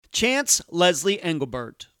Chance Leslie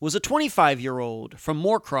Engelbert was a 25-year-old from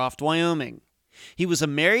Moorcroft, Wyoming. He was a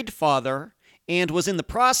married father and was in the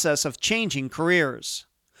process of changing careers.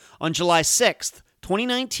 On July 6,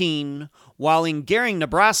 2019, while in Gering,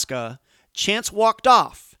 Nebraska, Chance walked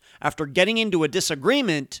off after getting into a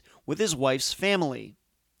disagreement with his wife's family.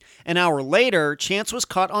 An hour later, Chance was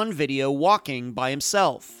caught on video walking by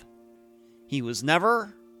himself. He was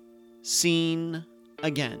never seen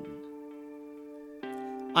again.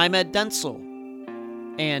 I'm Ed Dentzel,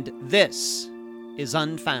 and this is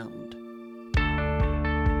Unfound.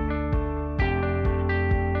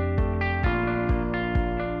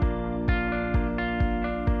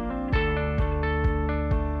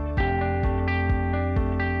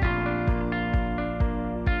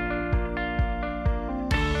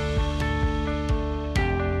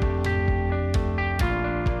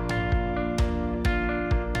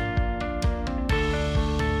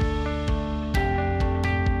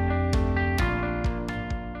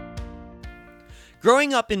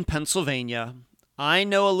 Growing up in Pennsylvania, I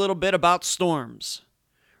know a little bit about storms.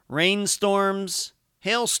 Rainstorms,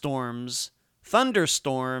 hailstorms,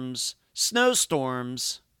 thunderstorms,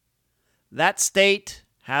 snowstorms. That state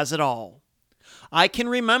has it all. I can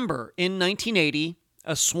remember in 1980,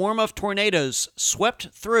 a swarm of tornadoes swept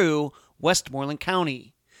through Westmoreland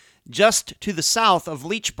County, just to the south of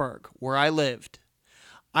Leechburg, where I lived.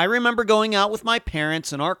 I remember going out with my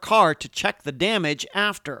parents in our car to check the damage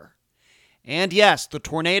after. And yes, the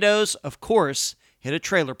tornadoes, of course, hit a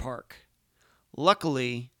trailer park.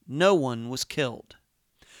 Luckily, no one was killed.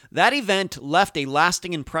 That event left a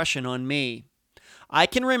lasting impression on me. I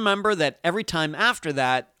can remember that every time after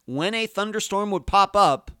that, when a thunderstorm would pop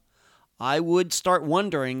up, I would start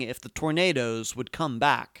wondering if the tornadoes would come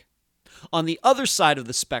back. On the other side of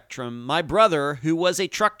the spectrum, my brother, who was a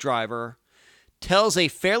truck driver, tells a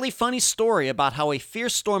fairly funny story about how a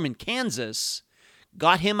fierce storm in Kansas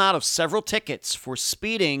got him out of several tickets for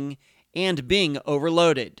speeding and being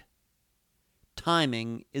overloaded.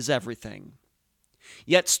 Timing is everything.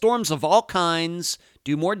 Yet storms of all kinds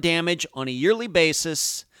do more damage on a yearly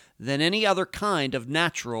basis than any other kind of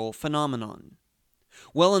natural phenomenon.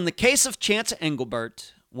 Well, in the case of Chance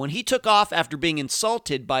Engelbert, when he took off after being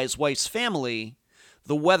insulted by his wife's family,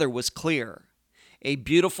 the weather was clear. A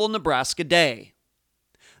beautiful Nebraska day.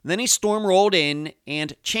 Then a storm rolled in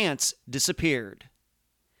and Chance disappeared.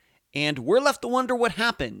 And we're left to wonder what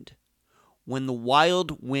happened when the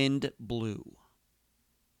wild wind blew.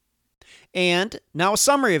 And now a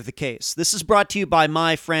summary of the case. This is brought to you by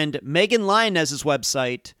my friend Megan Lyonez's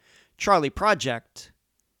website,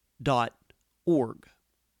 charlieproject.org.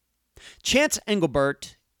 Chance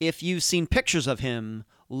Engelbert, if you've seen pictures of him,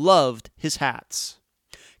 loved his hats.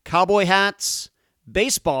 Cowboy hats,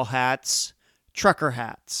 baseball hats, trucker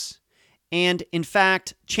hats. And in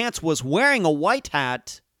fact, Chance was wearing a white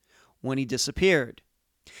hat when he disappeared.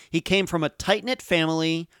 He came from a tight-knit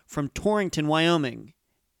family from Torrington, Wyoming,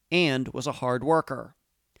 and was a hard worker.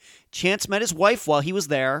 Chance met his wife while he was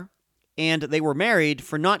there, and they were married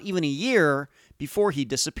for not even a year before he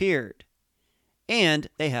disappeared. And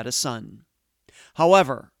they had a son.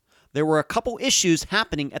 However, there were a couple issues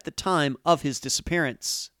happening at the time of his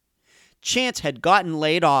disappearance. Chance had gotten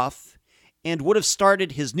laid off and would have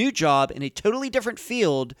started his new job in a totally different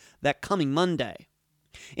field that coming Monday.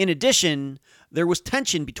 In addition, there was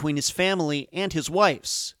tension between his family and his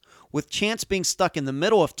wife's, with Chance being stuck in the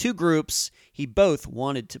middle of two groups he both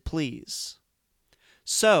wanted to please.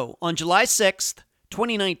 So, on July 6th,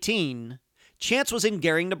 2019, Chance was in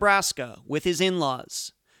Gering, Nebraska with his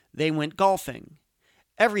in-laws. They went golfing.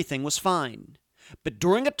 Everything was fine. But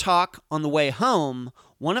during a talk on the way home,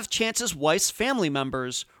 one of Chance's wife's family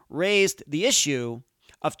members raised the issue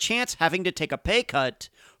of Chance having to take a pay cut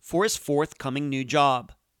for his forthcoming new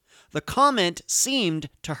job. The comment seemed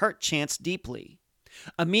to hurt Chance deeply.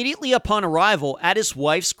 Immediately upon arrival at his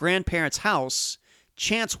wife's grandparents' house,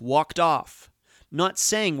 Chance walked off, not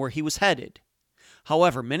saying where he was headed.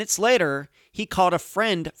 However, minutes later, he called a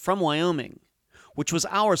friend from Wyoming, which was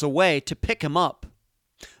hours away, to pick him up.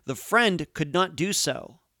 The friend could not do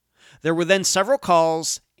so. There were then several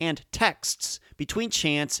calls and texts between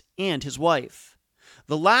Chance and his wife.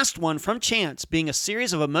 The last one from Chance being a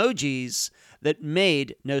series of emojis that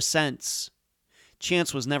made no sense.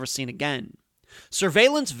 Chance was never seen again.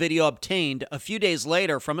 Surveillance video obtained a few days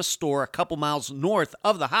later from a store a couple miles north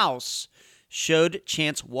of the house showed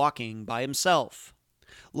Chance walking by himself.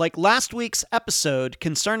 Like last week's episode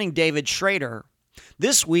concerning David Schrader,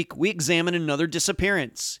 this week we examine another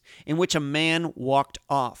disappearance in which a man walked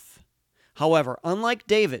off. However, unlike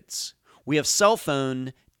David's, we have cell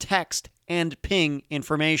phone, text, and ping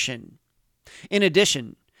information. In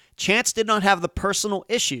addition, Chance did not have the personal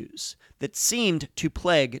issues that seemed to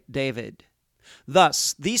plague David.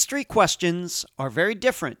 Thus, these 3 questions are very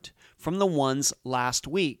different from the ones last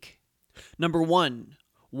week. Number 1,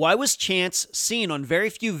 why was Chance seen on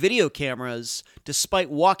very few video cameras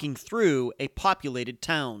despite walking through a populated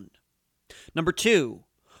town? Number 2,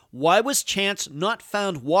 why was Chance not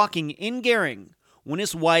found walking in Gering when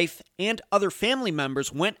his wife and other family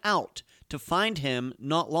members went out to find him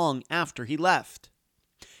not long after he left?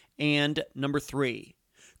 And number 3,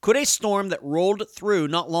 could a storm that rolled through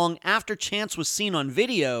not long after Chance was seen on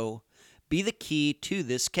video be the key to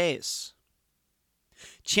this case?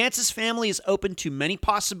 Chance's family is open to many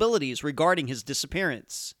possibilities regarding his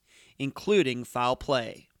disappearance, including foul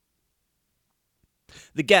play.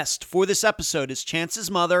 The guest for this episode is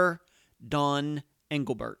Chance's mother, Dawn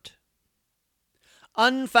Engelbert.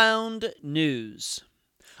 Unfound news.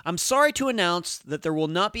 I'm sorry to announce that there will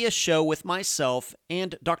not be a show with myself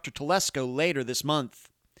and Dr. Telesco later this month.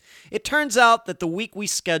 It turns out that the week we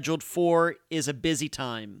scheduled for is a busy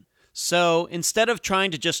time. So instead of trying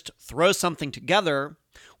to just throw something together,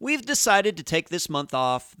 we've decided to take this month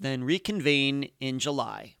off, then reconvene in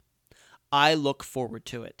July. I look forward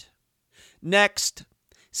to it. Next,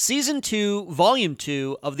 Season 2, Volume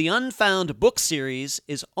 2 of the Unfound book series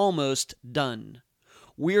is almost done.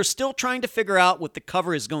 We are still trying to figure out what the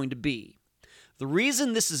cover is going to be. The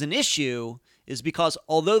reason this is an issue is because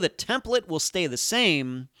although the template will stay the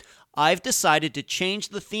same, I've decided to change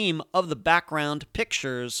the theme of the background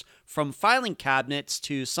pictures from filing cabinets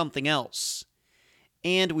to something else.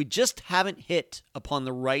 And we just haven't hit upon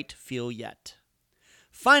the right feel yet.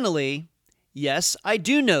 Finally, yes, I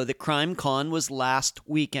do know that CrimeCon was last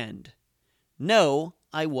weekend. No,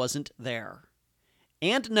 I wasn't there.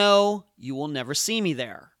 And no, you will never see me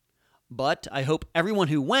there. But I hope everyone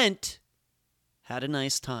who went had a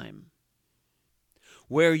nice time.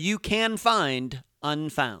 Where you can find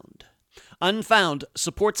Unfound. Unfound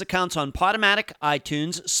supports accounts on Podomatic,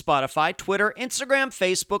 iTunes, Spotify, Twitter, Instagram,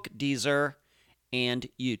 Facebook, Deezer, and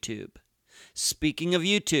YouTube. Speaking of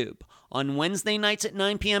YouTube, on Wednesday nights at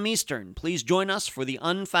 9 p.m. Eastern, please join us for the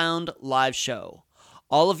Unfound live show.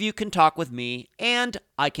 All of you can talk with me, and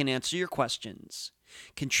I can answer your questions.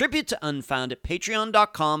 Contribute to Unfound at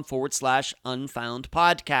patreon.com/Unfound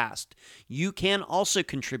Podcast. You can also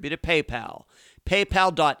contribute at PayPal,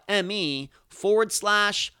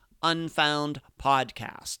 paypal.me/Unfound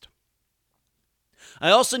Podcast. I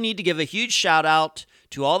also need to give a huge shout out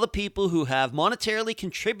to all the people who have monetarily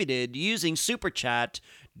contributed using Super Chat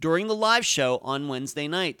during the live show on Wednesday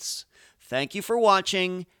nights. Thank you for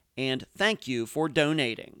watching, and thank you for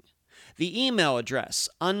donating. The email address,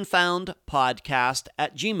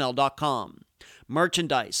 unfoundpodcast@gmail.com.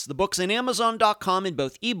 Merchandise, the books in Amazon.com in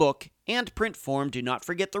both ebook and print form. Do not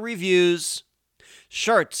forget the reviews.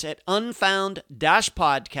 Shirts at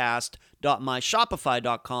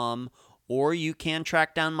unfound-podcast.myshopify.com, or you can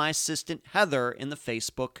track down my assistant Heather in the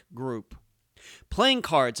Facebook group. Playing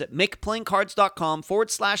cards at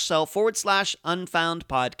makeplayingcards.com/sell/unfound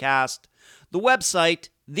podcast. The website,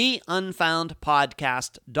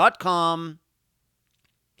 theunfoundpodcast.com.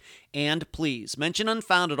 And please mention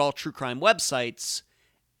Unfound at all true crime websites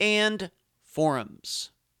and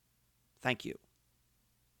forums. Thank you.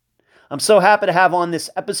 I'm so happy to have on this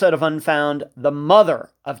episode of Unfound the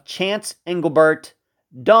mother of Chance Engelbert,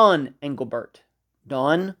 Dawn Engelbert.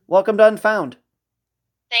 Dawn, welcome to Unfound.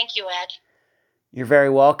 Thank you, Ed. You're very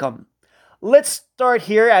welcome. Let's start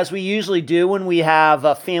here, as we usually do when we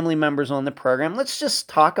have family members on the program. Let's just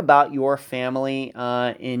talk about your family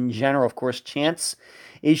in general. Of course, Chance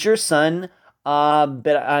is your son,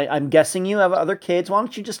 but I'm guessing you have other kids. Why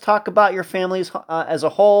don't you just talk about your families as a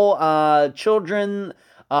whole, children,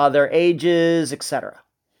 their ages, etc.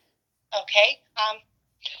 Okay.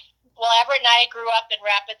 Well, Everett and I grew up in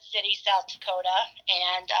Rapid City, South Dakota,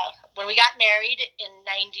 and when we got married in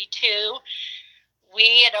 92,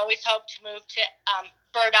 we had always hoped to move to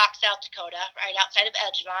Burdock, South Dakota, right outside of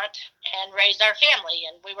Edgemont, and raise our family.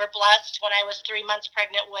 And we were blessed when I was 3 months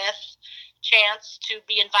pregnant with Chance to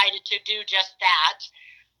be invited to do just that.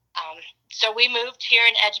 So we moved here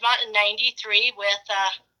in Edgemont in 93 with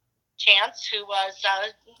Chance, who was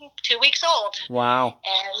 2 weeks old. Wow.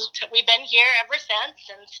 And we've been here ever since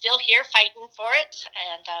and still here fighting for it.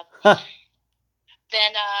 And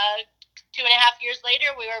then 2.5 years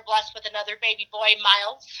later, we were blessed with another baby boy,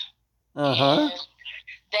 Miles. And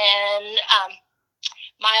then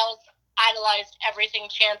Miles idolized everything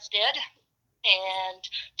Chance did. And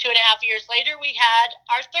 2.5 years later, we had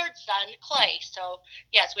our third son, Clay. So,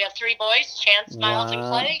 yes, we have 3 boys, Chance, Miles, and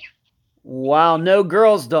Clay. Wow, no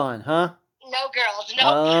girls, Dawn, huh? No girls.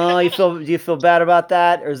 Nope. Oh, do you feel bad about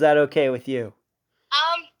that, or is that okay with you?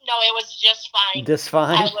 No, it was just fine. Just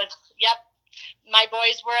fine. Yep. My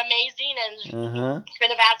boys were amazing, and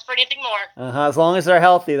couldn't have asked for anything more. As long as they're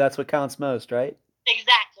healthy, that's what counts most, right?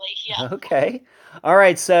 Exactly. Yeah. Okay. All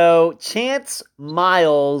right. So Chance,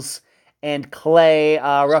 Miles, and Clay,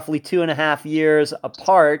 roughly 2.5 years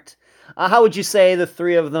apart. How would you say the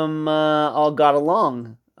three of them all got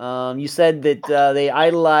along? You said that they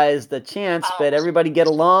idolized the Chance, but everybody get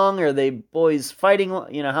along? Or are they boys fighting?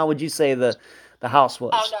 How would you say the house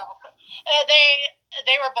was? Oh no,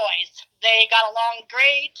 they were boys. They got along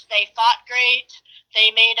great. They fought great.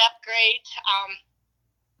 They made up great.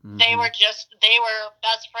 They were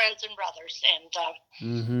best friends and brothers.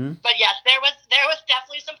 And but yes, there was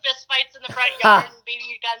definitely some fist fights in the front yard and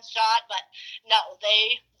BB guns shot. But no,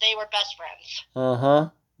 they were best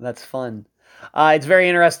friends. That's fun. It's very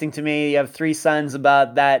interesting to me. You have three sons,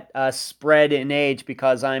 about that spread in age,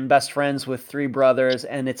 because I'm best friends with three brothers,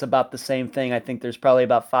 and it's about the same thing. I think there's probably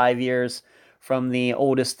about 5 years from the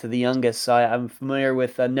oldest to the youngest. So I'm familiar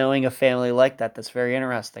with knowing a family like that. That's very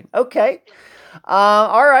interesting. Okay.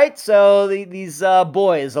 All right. So these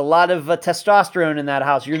boys, a lot of testosterone in that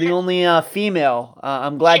house. You're the only female.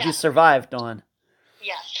 I'm glad you survived, Dawn.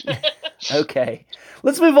 Yes. Okay.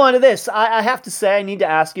 Let's move on to this. I have to say, I need to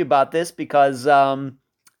ask you about this because,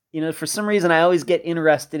 for some reason, I always get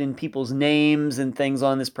interested in people's names and things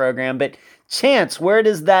on this program. But Chance, where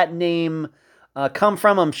does that name come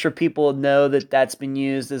from? I'm sure people know that that's been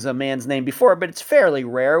used as a man's name before, but it's fairly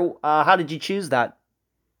rare. How did you choose that?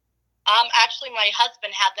 Actually, my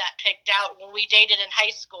husband had that picked out when we dated in high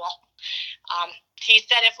school. He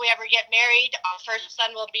said if we ever get married, our first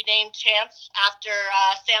son will be named Chance after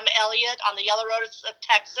Sam Elliott on the Yellow Roses of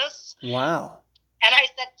Texas. Wow. And I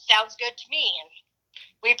said, sounds good to me. And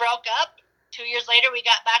we broke up. 2 years later, we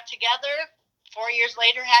got back together. 4 years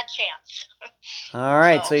later, had Chance. All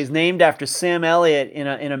right, so he's named after Sam Elliott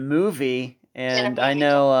in a movie, and I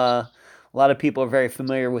know a lot of people are very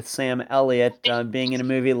familiar with Sam Elliott being in a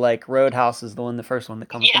movie like Roadhouse is the first one that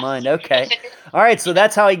comes to mind. Okay. All right, so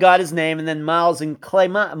that's how he got his name. And then Miles and Clay.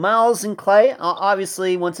 Miles and Clay,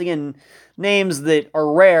 obviously, once again, names that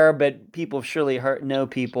are rare, but people have surely know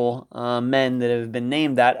people, men that have been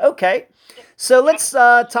named that. Okay. So let's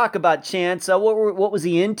talk about Chance. What was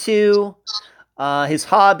he into? His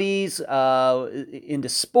hobbies, into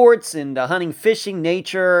sports, into hunting, fishing,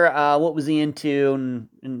 nature. What was he into?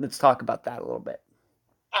 And let's talk about that a little bit.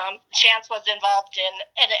 Chance was involved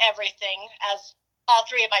in everything, as all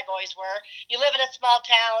three of my boys were. You live in a small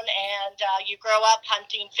town, and you grow up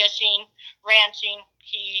hunting, fishing, ranching.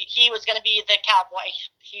 He was going to be the cowboy.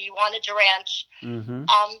 He wanted to ranch.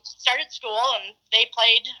 Started school, and they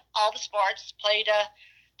played all the sports. Played,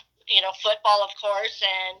 football, of course,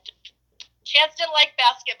 and Chance didn't like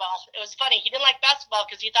basketball. It was funny. He didn't like basketball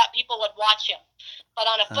because he thought people would watch him. But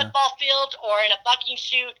on a football field or in a bucking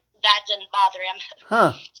chute, that didn't bother him.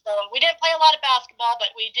 So we didn't play a lot of basketball, but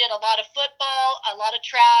we did a lot of football, a lot of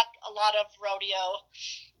track, a lot of rodeo.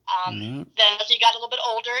 Then as he got a little bit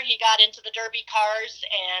older, he got into the derby cars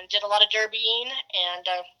and did a lot of derbying. And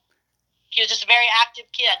he was just a very active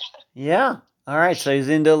kid. Yeah. All right. So he's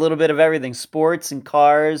into a little bit of everything, sports and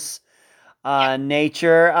cars,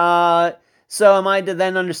 nature. So am I to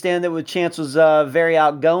then understand that Chance was very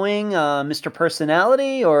outgoing, Mr.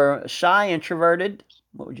 Personality, or shy, introverted?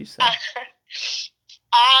 What would you say? I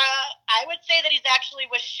would say that he's actually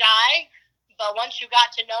was shy, but once you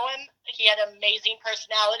got to know him, he had an amazing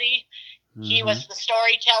personality. He was the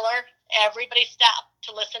storyteller. Everybody stopped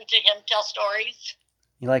to listen to him tell stories.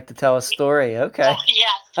 You like to tell a story, okay.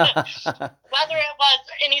 Yes. Whether it was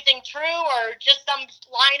anything true or just some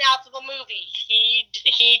line out of a movie,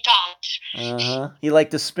 he talked. He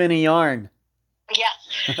liked to spin a yarn.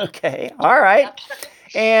 Yes. Okay, all right.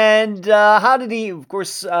 And how did he, of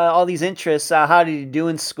course, all these interests, how did he do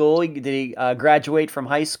in school? Did he graduate from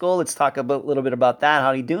high school? Let's talk a little bit about that.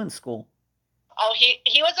 How did he do in school? Oh,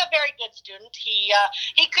 he was a very good student. He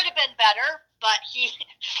could have been better, but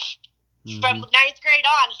from 9th grade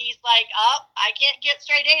on, he's like, I can't get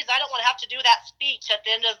straight A's. I don't want to have to do that speech at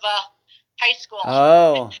the end of high school.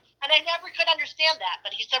 Oh. And I never could understand that.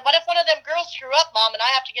 But he said, what if one of them girls screw up, Mom, and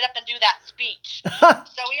I have to get up and do that speech?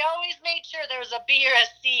 So he always made sure there was a B or a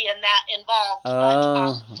C in that involved.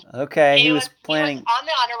 Oh, okay. He was planning. He was on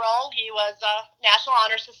the honor roll. He was National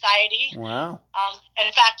Honor Society. Wow. And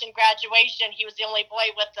in fact, in graduation, he was the only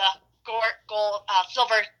boy with the gold,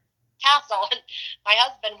 silver tassel. And my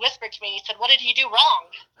husband whispered to me, he said, what did he do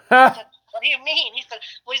wrong? I said, what do you mean? He said,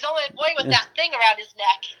 well, he's the only boy with that thing around his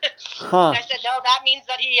neck. And I said, no, that means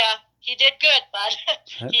that he did good, bud.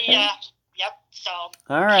 Okay. So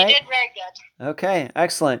All right. he did very good. Okay,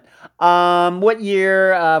 excellent. What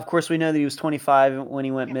year? Of course, we know that he was 25 when he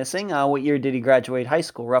went missing. What year did he graduate high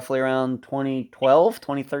school? Roughly around 2012,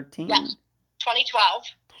 2013? Yeah, 2012.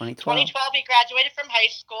 2012. 2012, he graduated from high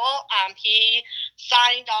school. He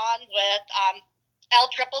signed on with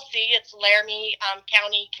LCCC. It's Laramie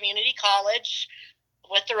County Community College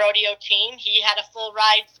with the rodeo team. He had a full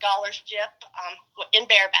ride scholarship in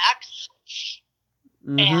barebacks.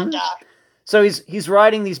 And so he's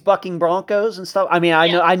riding these bucking broncos and stuff. I mean,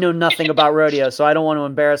 I know nothing about rodeo, so I don't want to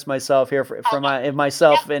embarrass myself here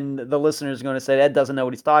myself and the listeners are going to say Ed doesn't know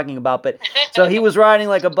what he's talking about. But so he was riding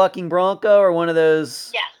like a bucking bronco or one of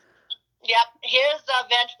those. Yes. Yep. His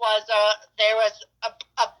event was there was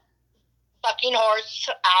a bucking horse,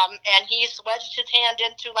 and he wedged his hand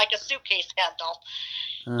into like a suitcase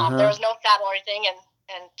handle. There was no saddle or anything,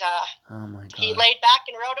 and oh my God. He laid back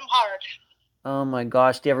and rode him hard. Oh my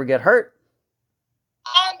gosh! Did you ever get hurt?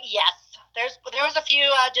 Yes. There was a few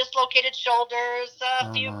dislocated shoulders,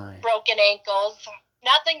 a few broken ankles.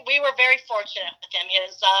 Nothing. We were very fortunate with him.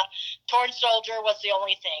 His torn shoulder was the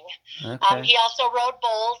only thing. Okay. He also rode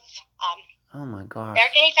bulls. Oh my gosh.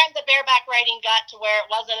 Anytime the bareback riding got to where it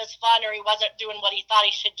wasn't as fun or he wasn't doing what he thought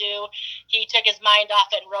he should do, he took his mind off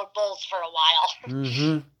it and rode bulls for a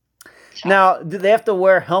while. So. Now, do they have to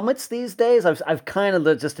wear helmets these days? I've kind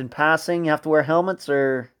of just in passing. You have to wear helmets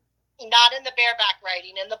or? Not in the bareback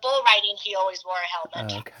riding. In the bull riding, he always wore a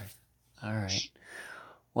helmet. Oh, okay. All right.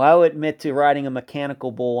 Well, I will admit to riding a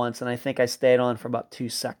mechanical bull once, and I think I stayed on for about 2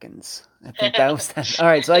 seconds. I think that was that. All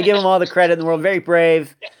right, so I give him all the credit in the world. Very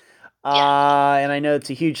brave. And I know it's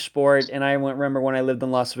a huge sport. And I remember when I lived in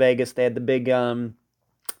Las Vegas, they had the big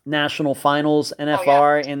national finals,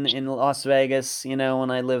 NFR, in Las Vegas, when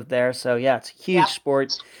I lived there. So, yeah, it's a huge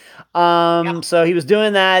sport. So he was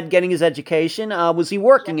doing that, getting his education. Was he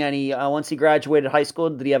working any, once he graduated high school,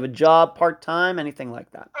 did he have a job, part-time, anything like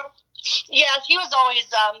that? Yes, he was always,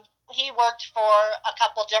 he worked for a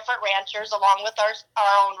couple different ranchers along with our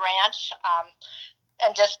own ranch,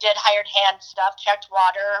 and just did hired hand stuff, checked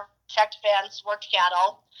water, checked fence, worked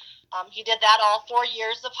cattle. He did that all 4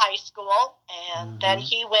 years of high school, and then when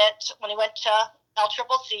he went to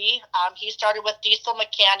LCCC, he started with diesel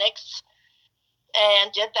mechanics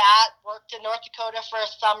and did that, worked in North Dakota for a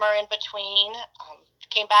summer in between,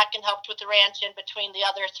 came back and helped with the ranch in between the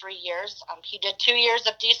other 3 years. He did 2 years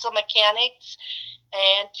of diesel mechanics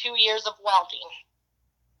and 2 years of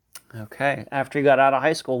welding. Okay, after he got out of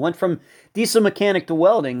high school. Went from diesel mechanic to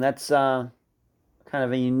welding. That's kind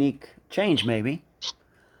of a unique change, maybe.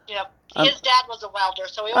 Yep. His dad was a welder,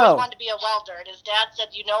 so he always wanted to be a welder. And his dad said,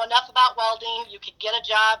 you know enough about welding, you could get a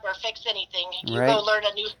job or fix anything. You go learn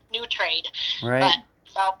a new trade. Right.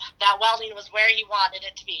 But that welding was where he wanted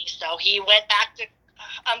it to be. So he went back to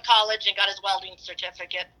college and got his welding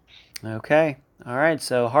certificate. Okay. All right.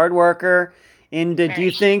 So hard worker. And do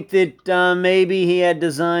you think that maybe he had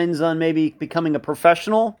designs on maybe becoming a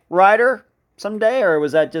professional rider someday, or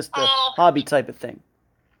was that just a hobby type of thing?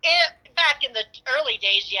 Back in the early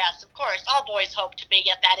days, yes, of course. All boys hope to be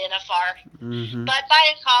at that NFR. But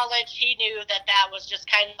by college, he knew that was just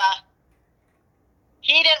kind of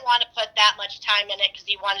he didn't want to put that much time in it because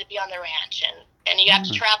he wanted to be on the ranch. And you have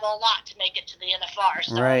to travel a lot to make it to the NFR.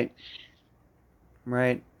 So.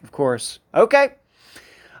 Right, of course. Okay.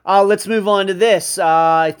 Let's move on to this.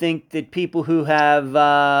 I think that people who have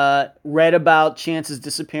read about Chance's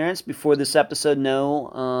disappearance before this episode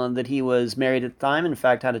know that he was married at the time. In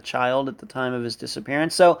fact, had a child at the time of his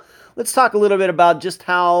disappearance. So let's talk a little bit about just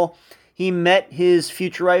how he met his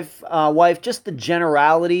future wife, just the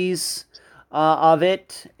generalities of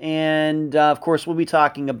it. And, of course, we'll be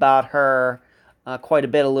talking about her quite a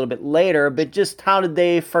little bit later. But just how did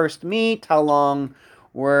they first meet? How long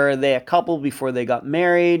were they a couple before they got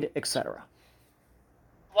married, etc.?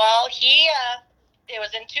 Well, it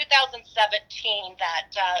was in 2017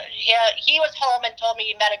 that he was home and told me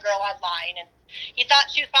he met a girl online, and he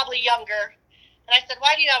thought she was probably younger. And I said,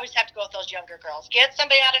 why do you always have to go with those younger girls? Get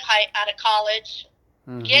somebody out of college,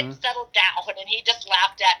 get settled down. And he just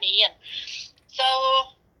laughed at me. And so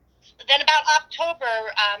then about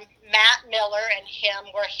October, Matt Miller and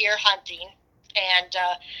him were here hunting, and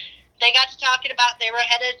they got to talking about they were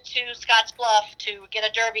headed to Scotts Bluff to get a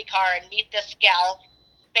derby car and meet this gal,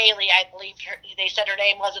 Bailey, I believe they said her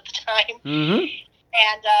name was at the time.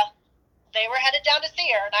 And they were headed down to see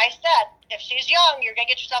her. And I said, if she's young, you're going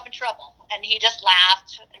to get yourself in trouble. And he just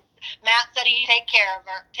laughed. Matt said he'd take care of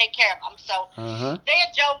him. So they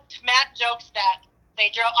had joked, Matt jokes that they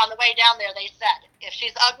drove on the way down there. They said, if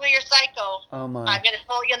she's ugly or psycho, I'm going to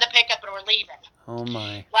pull you in the pickup and we're leaving. Oh,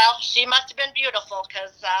 my. Well, she must have been beautiful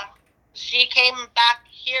because she came back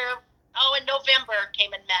here, in November,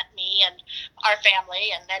 came and met me and our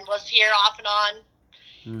family, and then was here off and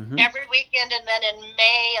on every weekend. And then in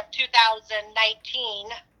May of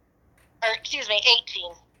 2019, or excuse me,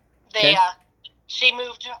 18, Okay. she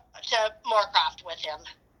moved to Moorcroft with him.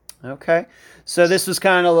 Okay. So this was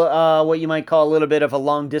kind of what you might call a little bit of a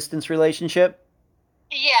long distance relationship.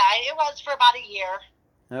 Yeah, it was for about a year.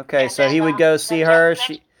 Okay. And So then, he would go see her.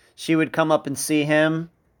 then, She would come up and see him.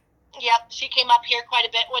 yep, she came up here quite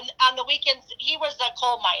a bit. When on the weekends, he was a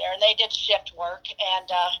coal miner, and they did shift work. And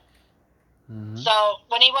so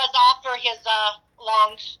when he was off for his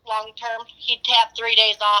long term, he'd have 3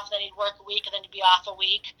 days off, then he'd work a week, and then he'd be off a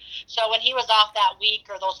week. So when he was off that week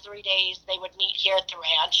or those 3 days, they would meet here at the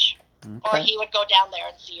ranch, or he would go down there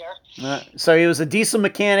and see her. So he was a diesel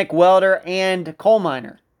mechanic, welder, and coal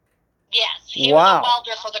miner. Yes, he was a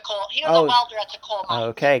welder for the coal. He was a welder at the coal mine.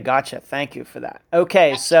 Okay, gotcha. Thank you for that.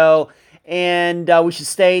 Okay, so, and we should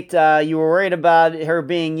state you were worried about her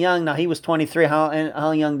being young. Now, he was 23.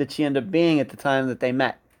 How young did she end up being at the time that they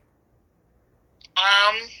met?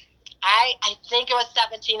 I think it was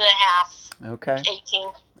 17 and a half. Okay. 18.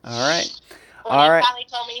 All right. When he finally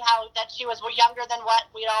told me that she was younger than what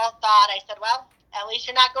we all thought, I said, well, at least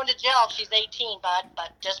you're not going to jail if she's 18, bud,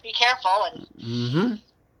 but just be careful. And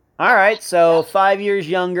all right, so 5 years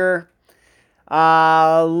younger.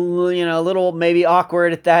 A little maybe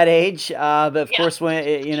awkward at that age, but of course, when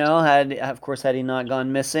had he not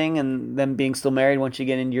gone missing, and them being still married, once you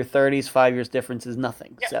get into your 30s, 5 years difference is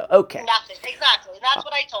nothing. So okay, nothing exactly. That's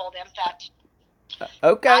what I told him. That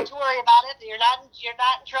okay, not to worry about it. You're not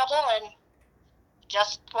in trouble, and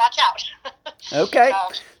just watch out. Okay,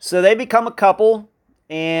 so they become a couple,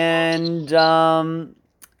 and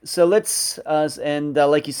so let's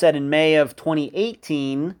like you said, in May of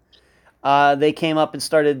 2018. They came up and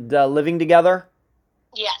started living together?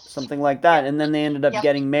 Yes. Something like that. And then they ended up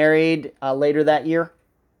getting married later that year?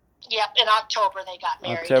 Yep, in October they got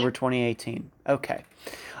married. October 2018. Okay.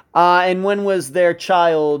 And when was their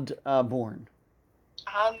child born?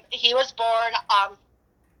 He was born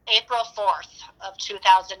April 4th of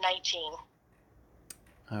 2019.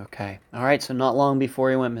 Okay. All right, so not long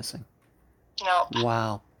before he went missing. No.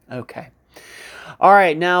 Wow. Okay. All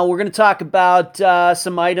right, now we're going to talk about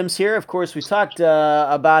some items here. Of course, we talked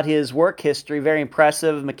about his work history. Very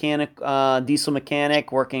impressive diesel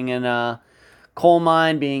mechanic, working in a coal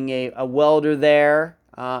mine, being a welder there.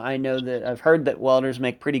 I know that I've heard that welders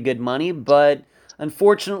make pretty good money, but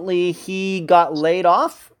unfortunately, he got laid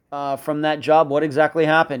off from that job. What exactly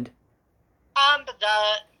happened?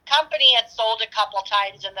 The company had sold a couple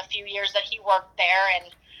times in the few years that he worked there,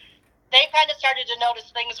 and they kind of started to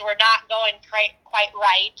notice things were not going quite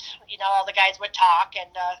right. All the guys would talk,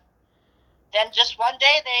 and then just one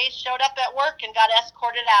day they showed up at work and got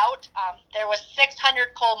escorted out. There was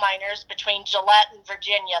 600 coal miners between Gillette and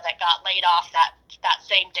Virginia that got laid off that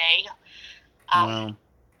same day. Wow.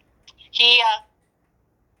 He,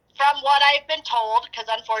 from what I've been told, because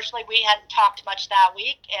unfortunately we hadn't talked much that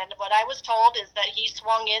week, and what I was told is that he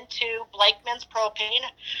swung into Blakeman's Propane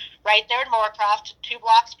right there in Moorcroft, 2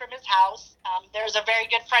 blocks from his house. There's a very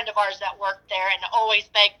good friend of ours that worked there and always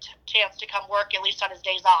begged Chance to come work, at least on his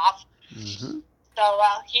days off. Mm-hmm. So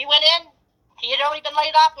he went in. He had only been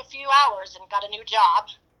laid off a few hours and got a new job.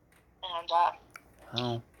 And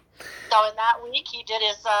so in that week, he did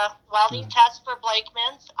his welding test for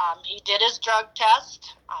Blakeman's. He did his drug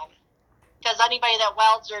test. Because anybody that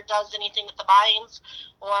welds or does anything with the mines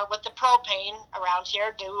or with the propane around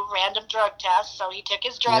here do random drug tests. So he took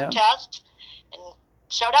his drug test and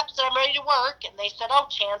showed up and said, I'm ready to work. And they said, oh,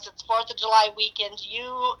 Chance, it's 4th of July weekend.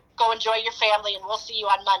 You go enjoy your family, and we'll see you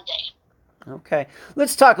on Monday. Okay.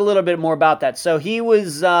 Let's talk a little bit more about that. So he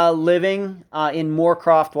was living in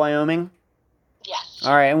Moorcroft, Wyoming? Yes.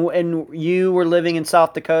 All right. And you were living in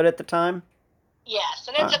South Dakota at the time? Yes.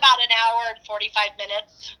 And it's about an hour and 45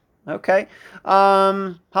 minutes. Okay.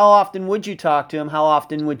 How often would you talk to him? How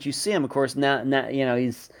often would you see him? Of course, now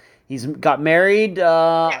he's got married.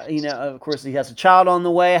 Of course, he has a child on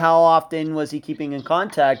the way. How often was he keeping in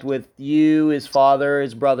contact with you, his father,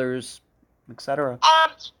 his brothers, etc.?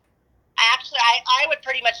 Actually, I would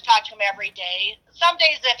pretty much talk to him every day. Some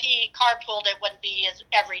days, if he carpooled, it wouldn't be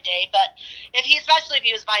every day. But especially if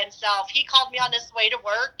he was by himself, he called me on his way to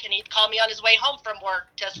work, and he'd call me on his way home from work.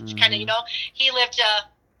 Just kind of, he lived.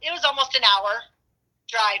 It was almost an hour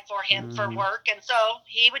drive for him for work, and so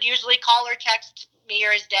he would usually call or text me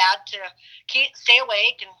or his dad to stay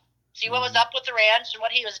awake and see what was up with the ranch and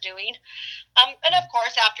what he was doing. And of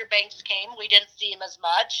course, after Banks came, we didn't see him as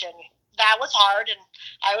much, and that was hard, and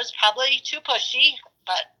I was probably too pushy,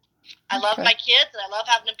 but I love Okay. my kids, and I love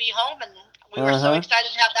having to be home, and we were so Uh-huh.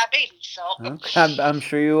 excited to have that baby. So, Okay. I'm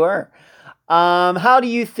sure you were. How do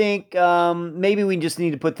you think, maybe we just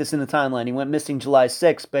need to put this in the timeline. He went missing July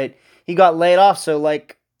 6th, but he got laid off, so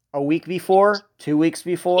like a week before, 2 weeks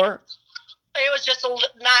yeah, before? it was just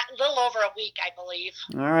not a little over a week, I believe.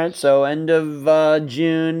 All right, so end of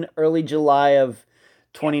June, early July of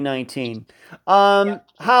Yeah, 2019.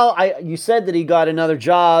 yeah. You said that he got another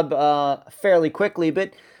job fairly quickly,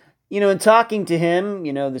 but in talking to him,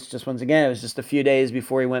 this just once again, it was just a few days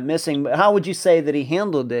before he went missing. But how would you say that he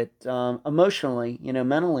handled it emotionally,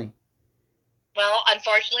 mentally? Well,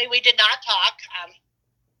 unfortunately, we did not talk.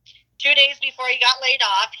 2 days before he got laid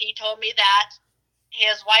off, he told me that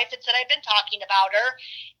his wife had said I'd been talking about her,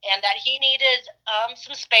 and that he needed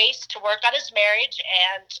some space to work on his marriage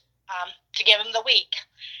and to give him the week.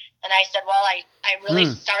 And I said, well, I'm really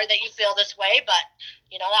Hmm. sorry that you feel this way, but,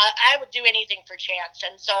 I would do anything for Chance.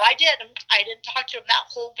 And so I did. I didn't talk to him that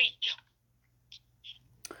whole week.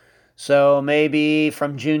 So maybe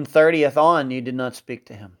from June 30th on, you did not speak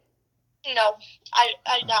to him. No,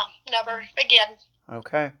 no, never again.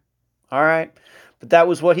 Okay. All right. But that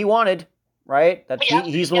was what he wanted, right? Yep,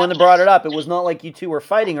 He's the one yep. that brought it up. It was not like you two were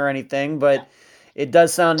fighting or anything, but it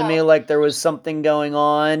does sound to No, me like there was something going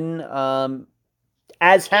on.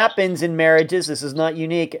 As yep, happens in marriages, this is not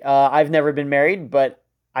unique. I've never been married, but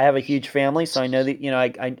I have a huge family, so I know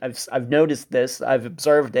that I've noticed this. I've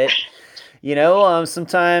observed it.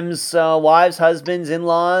 Sometimes wives, husbands,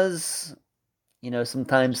 in-laws.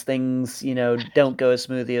 Sometimes things don't go as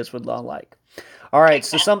smoothly as we'd all like. All right,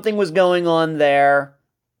 so exactly. something was going on there,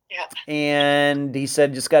 Yep, and he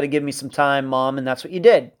said, "Just got to give me some time, Mom," and that's what you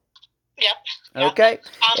did. yep, yep. Okay,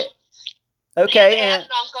 Um, his okay, aunt and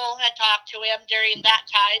and uncle had talked to him during that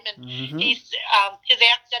time, and mm-hmm, his aunt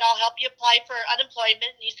said, "I'll help you apply for unemployment."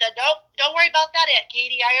 And he said, "Nope, don't worry about that, Aunt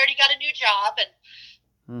Katie. I already got a new job."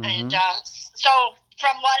 And mm-hmm. so,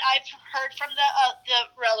 from what I've heard from the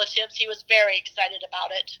relatives, he was very excited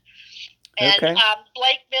about it. And Okay,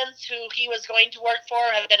 Blakemans, who he was going to work for,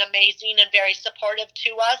 have been amazing and very supportive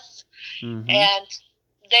to us. mm-hmm, And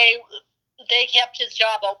they they kept his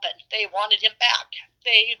job open. They wanted him back.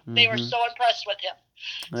 They were mm-hmm. so impressed with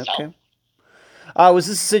him. So Okay. Was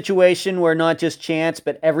this a situation where not just Chance,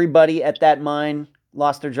 but everybody at that mine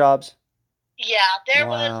lost their jobs? yeah, there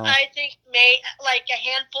was, Wow. I think, like a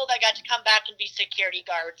handful that got to come back and be security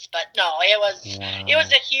guards, but no, it was Wow.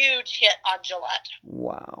 a huge hit on Gillette.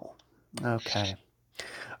 Wow. Okay.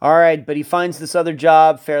 All right, but he finds this other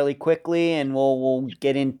job fairly quickly, and we'll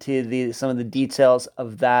get into some of the details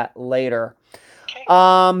of that later.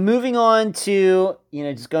 Okay. Moving on to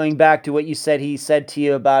just going back to what you said he said to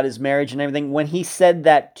you about his marriage and everything. When he said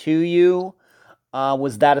that to you,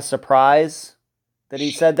 was that a surprise that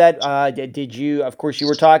he said that? Did you? Of course, you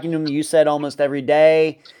were talking to him. You said almost every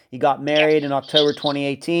day. He got Yeah, married in October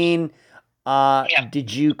 2018. yeah.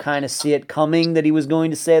 Did you kind of see it coming that he was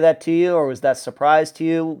going to say that to you, or was that surprise to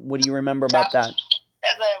you? What do you remember about That, that?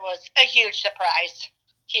 that was a huge surprise.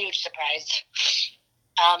 Huge surprise.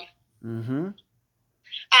 Um, Mm-hmm.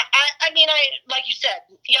 I mean, like you said,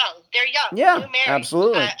 young. They're young, Yeah, new married.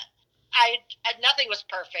 absolutely. Nothing was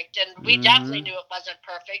perfect, and we definitely Mm-hmm. knew it wasn't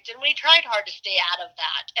perfect, and we tried hard to stay out of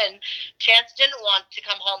that. And Chance didn't want to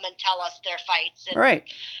come home and tell us their fights, All and right.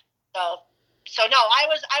 so no, I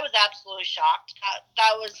was absolutely shocked.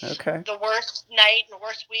 That was Okay. the worst night and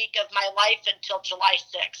worst week of my life until July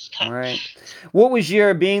 6th. All right. What was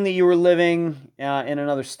your being that you were living in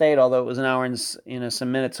another state, although it was an hour and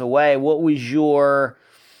some minutes away? What was your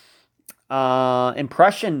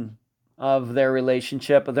impression of their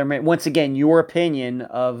relationship, of their once again your opinion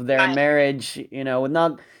of their My marriage?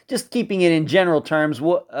 Not just keeping it in general terms.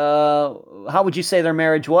 What? How would you say their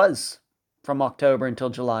marriage was from October until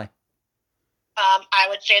July? I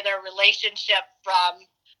would say their relationship from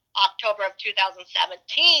October of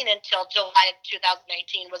 2017 until July of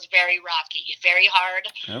 2019 was very rocky, very hard.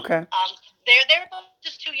 Okay. They're both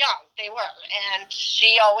just too young. They were, and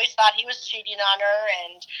she always thought he was cheating on her.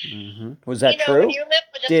 And Mm-hmm. Was that when true? you live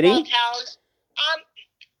in a Did small he? town,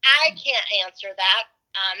 I can't answer that.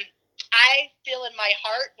 I feel in my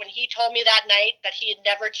heart when he told me that night that he had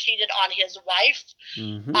never cheated on his wife.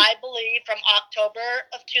 Mm-hmm. I believe from October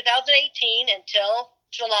of 2018 until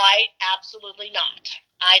July, absolutely not.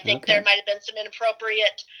 I think Okay. there might have been some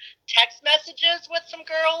inappropriate text messages with some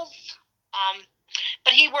girls,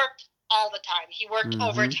 but he worked all the time. He worked Mm-hmm.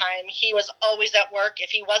 overtime. He was always at work. If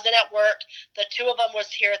he wasn't at work, the two of them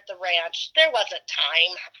was here at the ranch. There wasn't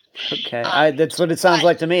time. Okay. That's what it sounds But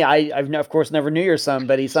like to me. Of course never knew your son,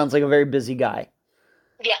 but he sounds like a very busy guy.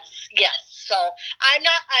 yes, yes. So I'm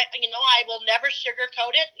not, I will never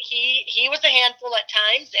sugarcoat it. He was a handful at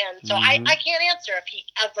times, and so I can't answer if he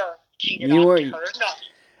ever cheated on her. No.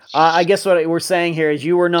 I guess what we're saying here is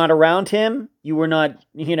you were not around him. You were not,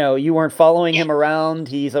 you weren't following him around.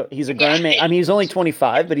 He's a grown man. I mean, he's only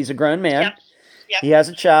 25, but he's a grown man. Yep. Yep. He has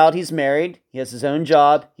a child. He's married. He has his own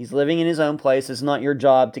job. He's living in his own place. It's not your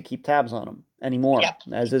job to keep tabs on him anymore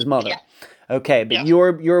as his mother. Yep. Okay, but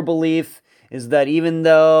your belief is that even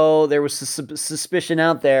though there was suspicion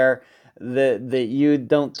out there that you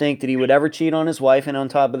don't think that he would ever cheat on his wife, and on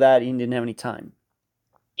top of that, he didn't have any time.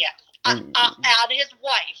 Yeah. On his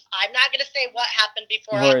wife. I'm not going to say what happened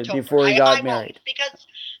before October. Before he got married. Because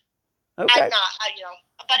I'm not,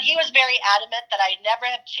 but he was very adamant that I never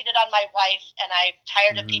have cheated on my wife, and I'm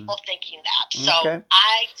tired of people thinking that. So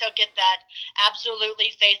I took it that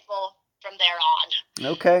absolutely faithful from there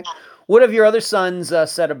on. Okay. What have your other sons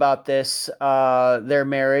said about this, their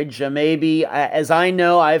marriage? Maybe, as I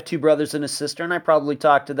know, I have two brothers and a sister, and I probably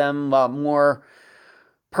talked to them about more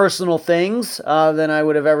personal things than I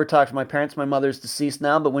would have ever talked to my parents. My mother's deceased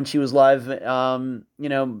now, but when she was alive, than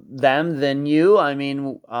you. I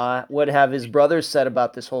mean, what have his brothers said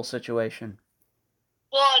about this whole situation?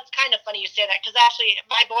 Well, it's kind of funny you say that, because actually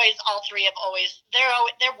my boys, all three, have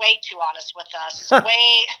they're way too honest with us.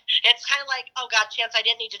 It's kind of like, oh God, Chance, I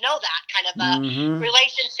didn't need to know that kind of a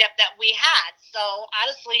relationship that we had. So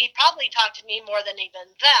honestly, he probably talked to me more than even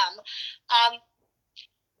them.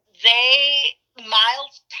 They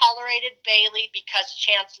mild tolerated Bailey because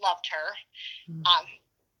Chance loved her.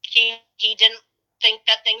 He didn't think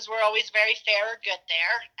that things were always very fair or good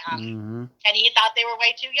there. And he thought they were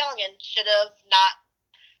way too young and should have not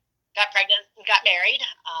got pregnant and got married.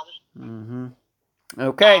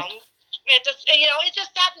 Okay. It's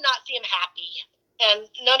just sad to not see him happy. And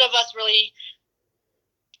none of us really.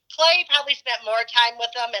 Clay probably spent more time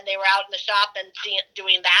with them, and they were out in the shop and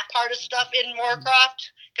doing that part of stuff in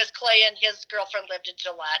Moorcroft, because Clay and his girlfriend lived in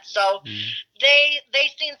Gillette. So they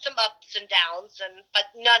seen some ups and downs, but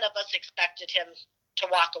none of us expected him to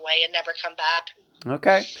walk away and never come back.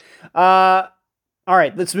 Okay. All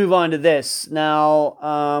right, let's move on to this.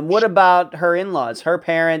 Now, what about her in-laws, her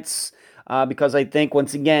parents? Because I think,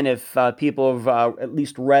 once again, if people have at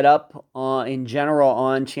least read up in general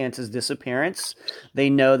on Chance's disappearance, they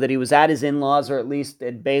know that he was at his in-laws, or at least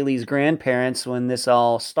at Bailey's grandparents, when this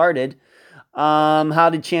all started. How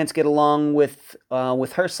did Chance get along with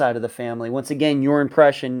her side of the family? Once again, your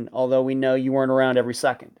impression, although we know you weren't around every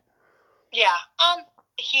second. Yeah.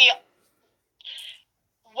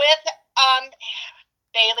 With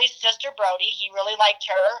Bailey's sister Brody, he really liked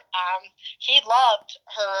her. He loved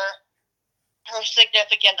her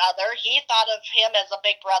significant other. He thought of him as a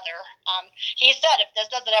big brother. He said, if this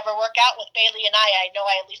doesn't ever work out with Bailey and I know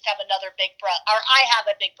I at least have another big brother, or I have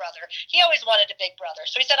a big brother. He always wanted a big brother.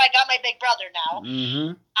 So he said, I got my big brother now.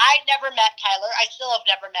 I never met Kyler. I still have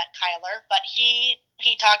never met Kyler, but he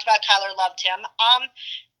talked about Kyler, loved him.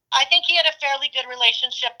 I think he had a fairly good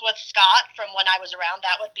relationship with Scott from when I was around.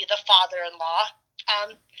 That would be the father-in-law.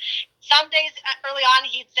 Some days early on,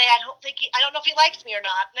 he'd say, I don't know if he likes me or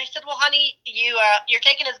not. And I said, well, honey, you're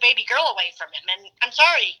taking his baby girl away from him. And I'm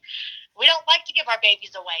sorry, we don't like to give our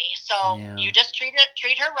babies away. So you just treat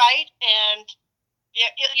her right, and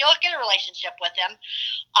you'll get a relationship with him.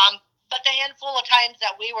 But the handful of times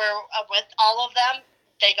that we were with all of them,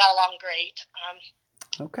 they got along great.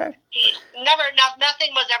 Okay.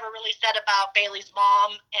 Nothing was ever really said about Bailey's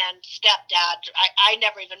mom and stepdad. I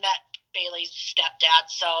never even met Bailey's stepdad,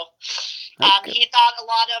 so he thought a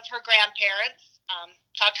lot of her grandparents,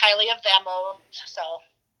 talked highly of them. So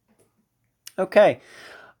okay,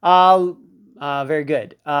 very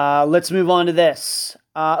good. Let's move on to this.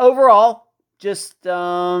 Overall, just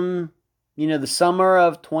the summer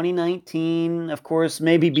of 2019. Of course,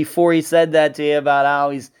 maybe before he said that to you about how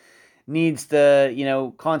he's needs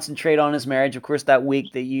to concentrate on his marriage. Of course, that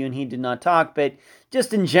week that you and he did not talk, but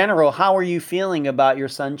just in general, how are you feeling about your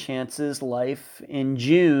son Chance's life in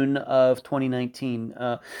June of 2019?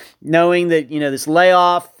 Knowing that, this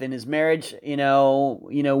layoff and his marriage,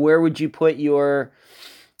 where would you put your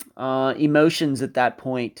emotions at that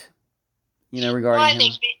point, regarding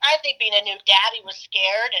him? I think being a new dad, he was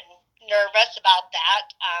scared and nervous about that.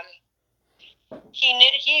 He knew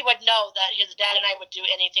he would know that his dad and I would do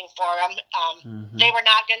anything for him. They were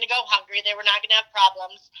not going to go hungry. They were not going to have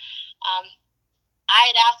problems. I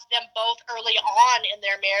had asked them both early on in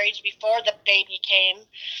their marriage before the baby came,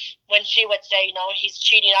 when she would say, he's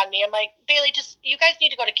cheating on me. I'm like, Bailey, you guys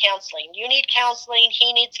need to go to counseling. You need counseling.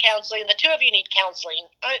 He needs counseling. The two of you need counseling.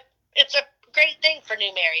 It's a great thing for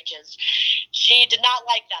new marriages. She did not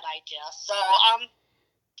like that idea. So,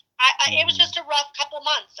 It was just a rough couple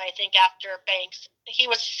months, I think, after Banks. He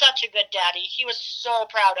was such a good daddy. He was so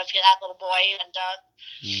proud of that little boy,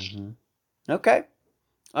 and Okay.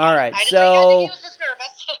 All right. I So, didn't use the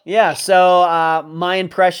service. yeah. So, my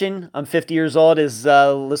impression, I'm 50 years old, as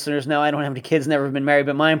listeners know, I don't have any kids, never been married,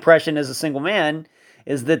 but my impression as a single man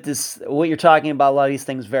is that what you're talking about, a lot of these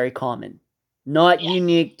things, very common. Not Yes.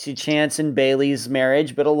 unique to Chance and Bailey's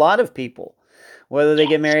marriage, but a lot of people, whether they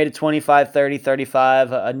get married at 25, 30,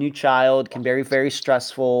 35, a new child can be very, very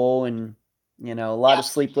stressful and, a lot of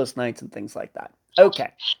sleepless nights and things like that.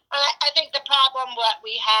 Okay. I think the problem that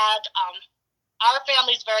we had, our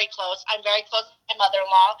family's very close. I'm very close to my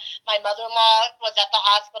mother-in-law. My mother-in-law was at the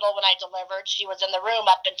hospital when I delivered. She was in the room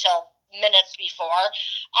up until minutes before.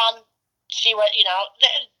 She was,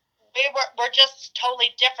 we're just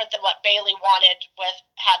totally different than what Bailey wanted with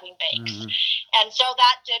having Banks. And so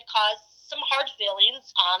that did cause some hard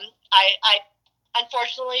feelings. I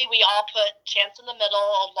unfortunately, we all put Chance in the middle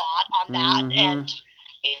a lot on that, and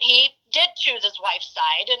he did choose his wife's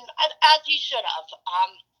side, and as he should have.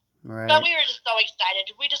 Right. But we were just so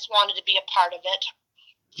excited. We just wanted to be a part of it.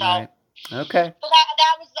 So, right. Okay. So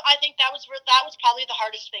that was, I think that was probably the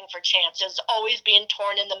hardest thing for Chance, is always being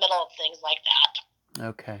torn in the middle of things like that.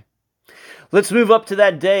 Okay. Let's move up to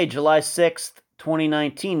that day, July 6th,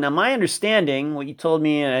 2019. Now, my understanding, what you told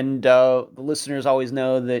me, and the listeners always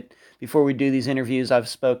know that before we do these interviews, I've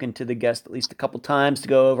spoken to the guest at least a couple times to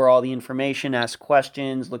go over all the information, ask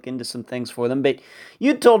questions, look into some things for them. But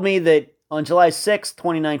you told me that on July 6th,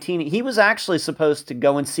 2019, he was actually supposed to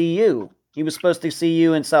go and see you. He was supposed to see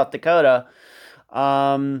you in South Dakota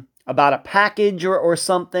about a package or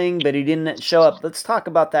something, but he didn't show up. Let's talk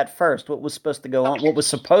about that first. What was supposed to go on? What was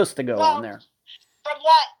supposed to go on there? From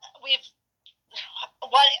what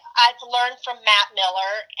I've learned from Matt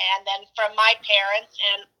Miller, and then from my parents,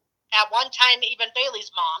 and at one time even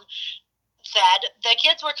Bailey's mom said the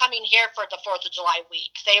kids were coming here for the 4th of July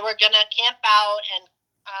week. They were going to camp out and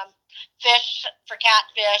fish for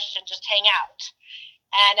catfish and just hang out.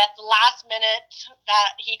 And at the last minute,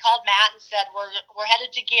 that he called Matt and said, we're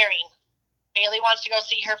headed to Gearing. Bailey wants to go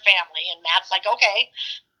see her family. And Matt's like, okay.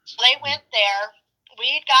 So they went there.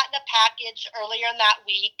 We'd gotten a package earlier in that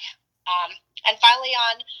week. And finally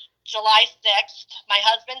on July 6th, my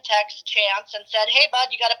husband texted Chance and said, hey,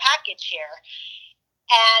 bud, you got a package here.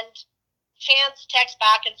 And Chance texted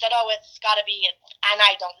back and said, oh, it's got to be, and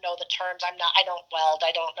I don't know the terms. I don't weld. I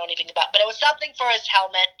don't know anything about, but it was something for his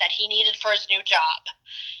helmet that he needed for his new job.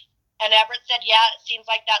 And Everett said, yeah, it seems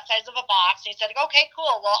like that size of a box. And he said, okay,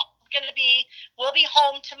 cool. Well, we'll be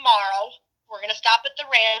home tomorrow. We're going to stop at the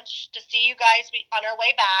ranch to see you guys on our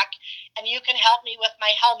way back. And you can help me with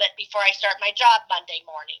my helmet before I start my job Monday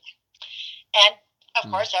morning. And of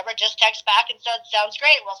course, Everett just texted back and said, sounds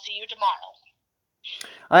great. We'll see you tomorrow.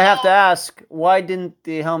 I have to ask, why didn't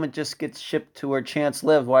the helmet just get shipped to where Chance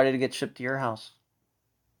lived? Why did it get shipped to your house?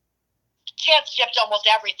 Chance shipped almost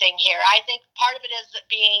everything here. I think part of it is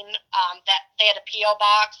being that they had a P.O.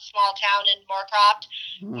 box, small town in Moorcroft.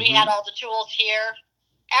 We had all the tools here.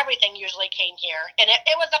 Everything usually came here. And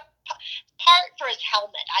it was a part for his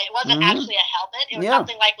helmet. It wasn't actually a helmet. It was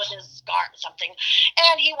something like with his scar or something.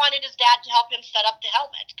 And he wanted his dad to help him set up the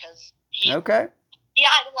helmet because he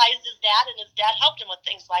idolized his dad, and his dad helped him with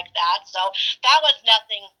things like that. So that was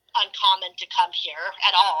nothing uncommon to come here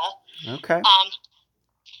at all. Okay.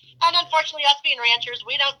 And unfortunately, us being ranchers,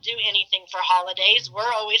 we don't do anything for holidays.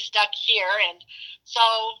 We're always stuck here. And so,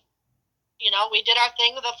 we did our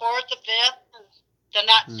thing the 4th, the 5th, and then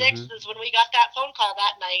that 6th is when we got that phone call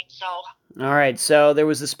that night. So. All right. So there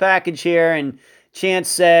was this package here, and Chance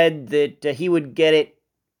said that he would get it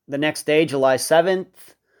the next day, July 7th.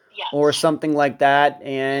 Yes. Or something like that.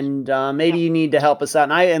 And maybe you need to help us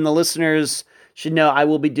out. And the listeners should know I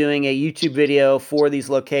will be doing a YouTube video for these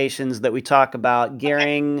locations that we talk about,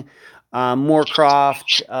 Gearing,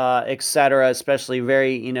 Moorcroft, etc., especially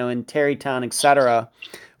very, in Terrytown, etc.,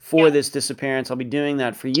 for this disappearance. I'll be doing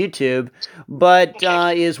that for YouTube. But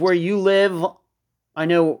is where you live, I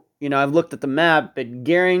know, I've looked at the map, but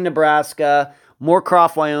Gearing, Nebraska,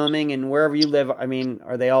 Moorcroft, Wyoming, and wherever you live, I mean,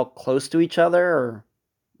 are they all close to each other, or?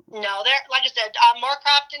 No, they're, like I said,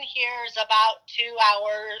 Moorcroft in here is about 2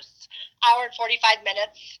 hours, hour and 45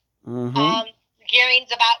 minutes.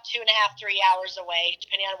 Gearing's about 2.5, 3 hours away,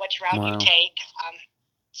 depending on which route you take.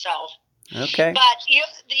 Okay. But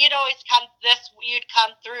you'd always you'd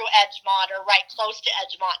come through Edgemont or right close to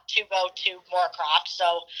Edgemont to go to Moorcroft.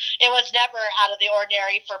 So it was never out of the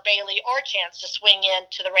ordinary for Bailey or Chance to swing in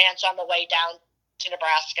to the ranch on the way down to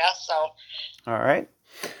Nebraska. So. All right.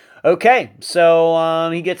 Okay, so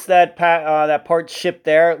he gets that that part shipped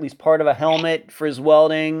there, at least part of a helmet for his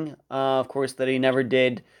welding. Of course, that he never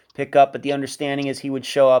did pick up, but the understanding is he would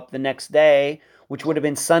show up the next day, which would have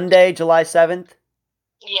been Sunday, July 7th.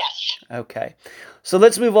 Yes. Okay, so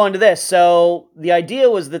let's move on to this. So the idea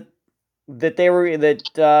was that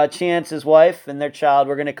Chance, his wife, and their child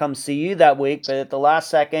were going to come see you that week, but at the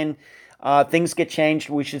last second, things get changed.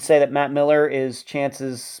 We should say that Matt Miller is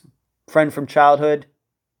Chance's friend from childhood.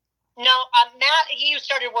 No, Matt, he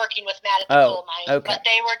started working with Matt at the coal mine, okay. but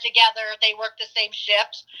they were together. They worked the same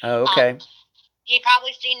shift. Oh, okay. He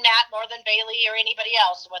probably seen Matt more than Bailey or anybody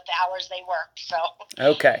else with the hours they worked. So.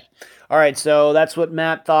 Okay. All right. So that's what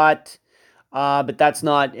Matt thought, but that's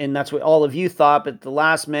not, and that's what all of you thought. But at the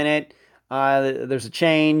last minute, there's a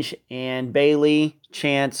change, and Bailey,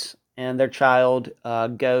 Chance, and their child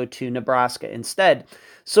go to Nebraska instead.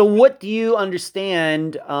 So what do you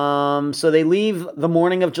understand? So they leave the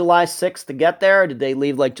morning of July 6th to get there? Or did they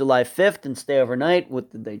leave like July 5th and stay overnight?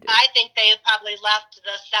 What did they do? I think they probably left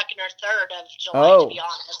the 2nd or 3rd of July, to be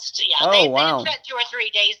honest. Yeah, wow. They spent 2 or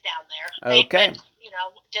 3 days down there. Okay. They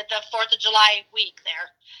did the 4th of July week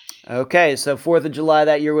there. Okay, so 4th of July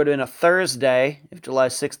that year would have been a Thursday, if July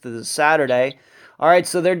 6th is a Saturday. All right,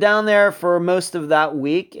 so they're down there for most of that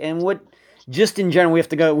week. And what, just in general, we have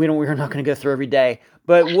to go, we're not going to go through every day.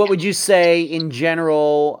 But what would you say in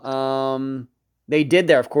general they did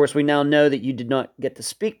there? Of course, we now know that you did not get to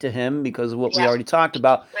speak to him because of what we already talked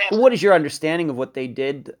about. But what is your understanding of what they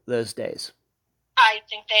did those days? I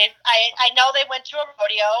think I know they went to a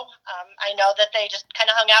rodeo. I know that they just kind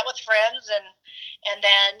of hung out with friends. And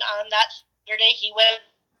then on that Saturday, he went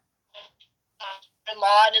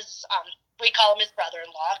in-law and his, we call him his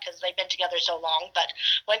brother-in-law because they've been together so long, but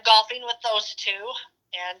went golfing with those two.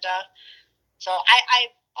 And so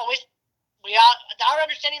I always, our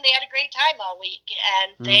understanding, they had a great time all week,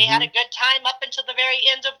 and they had a good time up until the very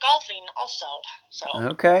end of golfing also. So.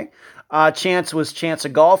 Okay. Was Chance a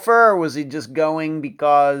golfer, or was he just going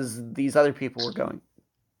because these other people were going?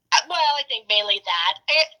 Well, I think mainly that.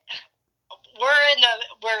 We're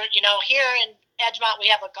here in Edgemont, we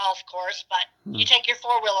have a golf course, but you take your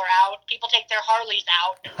four-wheeler out, people take their Harleys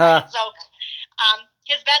out. So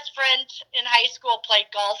his best friend in high school played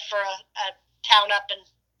golf for a town up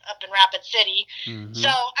in Rapid City. So,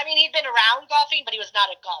 I mean, he'd been around golfing, but he was not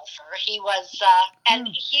a golfer. He was, and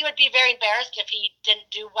he would be very embarrassed if he didn't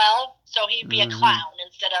do well, so he'd be a clown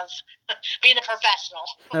instead of being a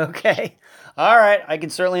professional. Okay. All right. I can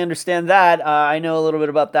certainly understand that. I know a little bit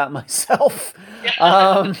about that myself.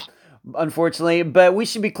 Unfortunately, but we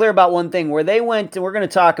should be clear about one thing. Where they went, and we're going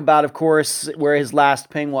to talk about, of course, where his last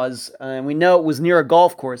ping was, and we know it was near a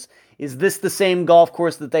golf course. Is this the same golf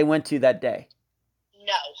course that they went to that day?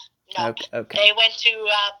 No. Okay. They went to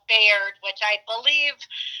Bayard, which I believe,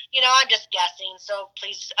 I'm just guessing, so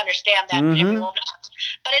please understand that. Everyone,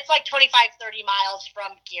 but it's like 25, 30 miles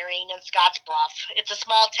from Gearing and Scottsbluff. It's a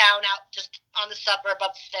small town out just on the suburb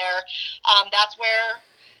up there. That's where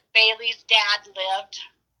Bailey's dad lived.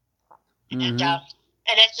 And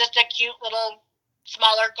it's just a cute little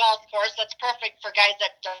smaller golf course that's perfect for guys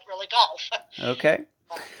that don't really golf. Okay.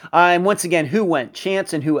 And once again, who went?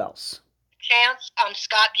 Chance and who else? Chance,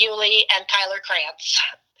 Scott Bewley, and Kyler Krantz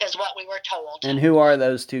is what we were told. And who are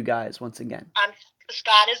those two guys, once again?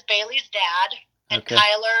 Scott is Bailey's dad, and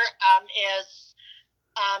Kyler is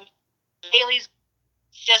Bailey's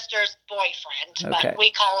sister's boyfriend, but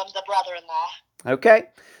we call him the brother-in-law. Okay,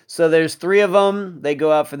 so there's three of them. They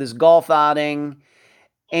go out for this golf outing,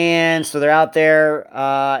 and so they're out there,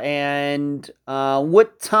 and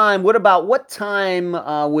what time would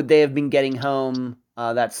they have been getting home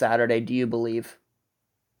that Saturday, do you believe?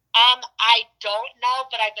 I don't know,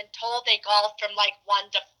 but I've been told they golfed from like 1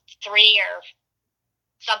 to 3 or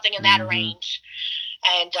something in that range.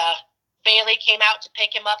 And Bailey came out to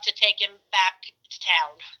pick him up to take him back to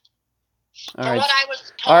town. All right. What I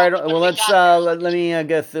was told. All right. Well, let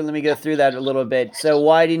me go through that a little bit. So,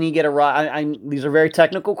 why didn't he get a ride? These are very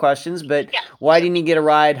technical questions, but why didn't he get a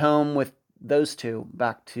ride home with those two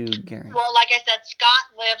back to Gearing? Well, like I said, Scott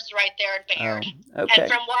lives right there in Bayard. Okay.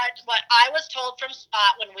 And from what I was told from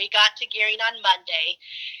Scott when we got to Gearing on Monday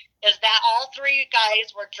is that all three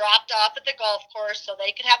guys were dropped off at the golf course so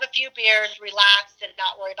they could have a few beers, relax, and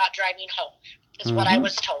not worry about driving home, is what I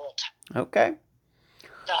was told. Okay.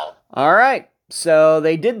 So. All right. So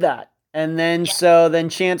they did that. And then then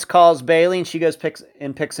Chance calls Bailey and she goes picks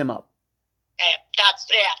him up. That's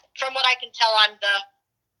from what I can tell on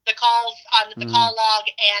the calls on the call log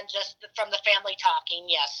and just from the family talking,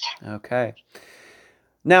 yes. Okay.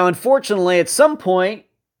 Now, unfortunately, at some point,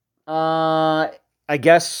 I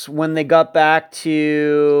guess when they got back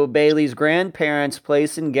to Bailey's grandparents'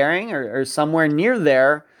 place in Gering or somewhere near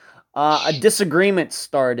there, a disagreement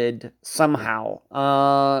started somehow.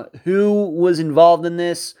 Who was involved in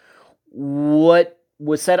this? What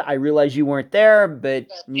was said? I realize you weren't there, but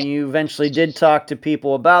you eventually did talk to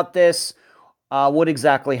people about this. What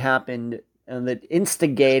exactly happened that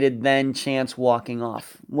instigated then Chance walking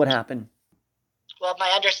off? What happened? Well,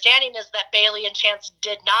 my understanding is that Bailey and Chance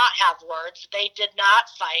did not have words. They did not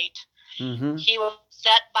fight. Mm-hmm. He was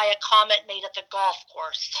upset by a comment made at the golf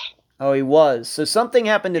course. Oh, he was. So something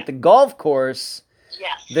happened at the golf course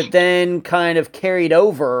Yes. that then kind of carried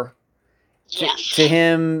over Yes. to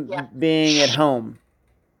him being at home.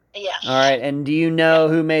 Yes. All right. And do you know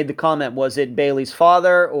who made the comment? Was it Bailey's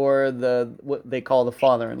father or what they call the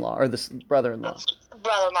father-in-law or the brother-in-law?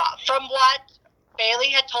 Brother-in-law. From what Bailey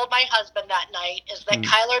had told my husband that night is that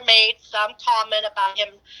Kyler made some comment about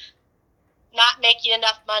him not making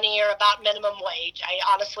enough money or about minimum wage. I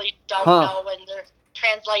honestly don't know in the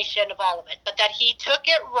translation of all of it, but that he took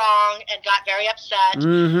it wrong and got very upset,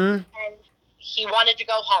 and he wanted to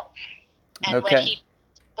go home. And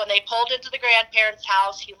when they pulled into the grandparents'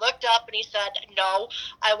 house, he looked up and he said, "No,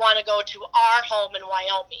 I want to go to our home in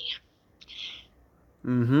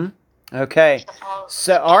Wyoming." Okay.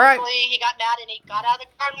 So all right. He got mad and he got out of the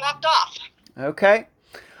car and walked off. Okay.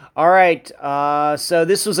 All right. So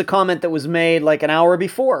this was a comment that was made like an hour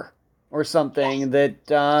before or something. Yes.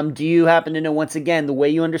 That do you happen to know, once again, the way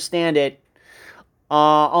you understand it,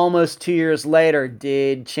 almost 2 years later,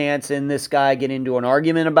 did Chance and this guy get into an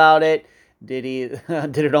argument about it? Did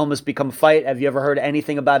it almost become a fight? Have you ever heard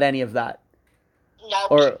anything about any of that?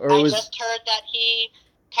 No. I just heard that he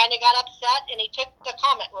kind of got upset and he took the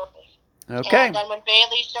comment rudely. Okay. And then when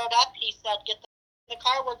Bailey showed up, he said, "Get the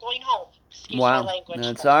car, we're going home." Excuse my language.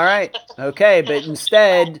 That's all right. Okay, but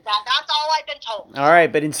instead... that's all I've been told. All right,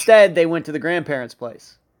 but instead they went to the grandparents'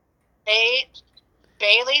 place.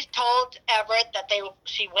 Bailey told Everett that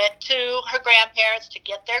she went to her grandparents to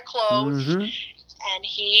get their clothes, and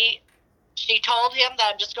she told him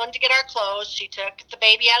that, "I'm just going to get our clothes." She took the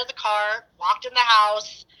baby out of the car, walked in the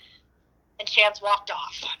house, and Chance walked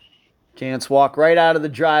off. Chance walked right out of the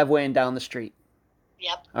driveway and down the street.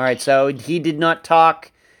 Yep. All right, so he did not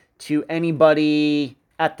talk to anybody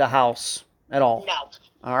at the house at all? No.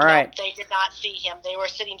 All right. No, they did not see him. They were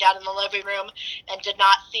sitting down in the living room and did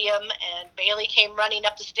not see him, and Bailey came running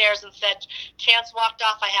up the stairs and said, "Chance walked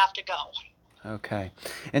off, I have to go." Okay.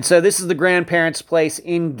 And so this is the grandparents' place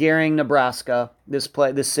in Gering, Nebraska, this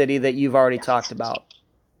city that you've already talked about.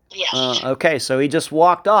 Yes. Okay, so he just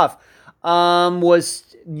walked off. Was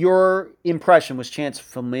your impression, was Chance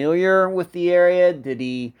familiar with the area? Did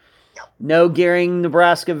he know Gering,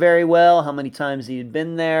 Nebraska very well? How many times he had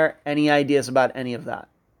been there? Any ideas about any of that?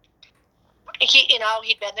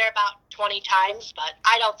 He'd been there about 20 times, but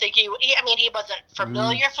I don't think he wasn't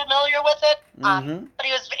familiar with it. But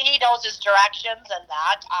he knows his directions and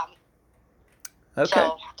that. Okay.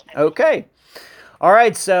 Okay. All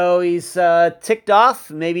right, so he's ticked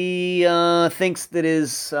off. Maybe thinks that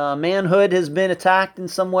his manhood has been attacked in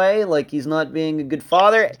some way, like he's not being a good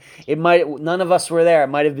father. None of us were there. It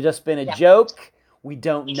might have just been a joke. We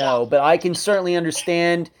don't know, but I can certainly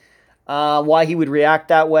understand why he would react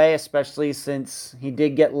that way, especially since he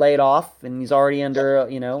did get laid off and he's already under,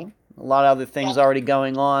 a lot of other things already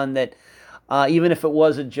going on. That even if it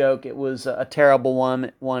was a joke, it was a terrible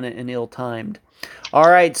one and ill-timed. All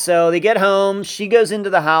right, so they get home. She goes into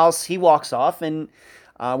the house. He walks off, and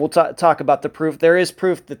we'll talk about the proof. There is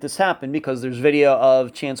proof that this happened because there's video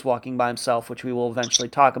of Chance walking by himself, which we will eventually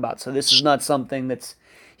talk about. So this is not something that's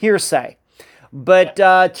hearsay. But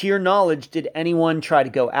to your knowledge, did anyone try to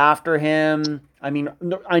go after him? I mean,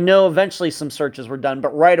 I know eventually some searches were done,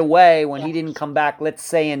 but right away when he didn't come back, let's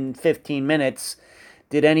say in 15 minutes,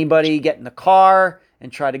 did anybody get in the car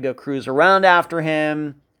and try to go cruise around after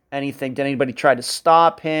him? Anything? Did anybody try to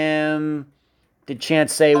stop him? Did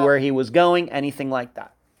Chance say where he was going? Anything like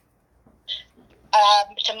that?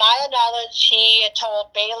 To my knowledge, he had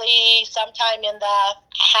told Bailey sometime in the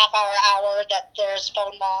hour that there's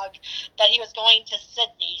phone log that he was going to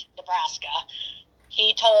Sidney, Nebraska.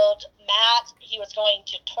 He told Matt he was going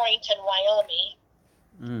to Torrington,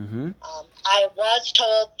 Wyoming. I was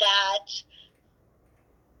told that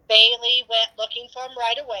Bailey went looking for him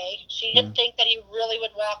right away. She didn't think that he really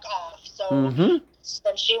would walk off. So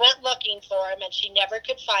then she went looking for him, and she never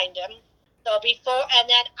could find him. So and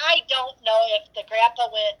then I don't know if the grandpa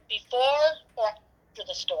went before or after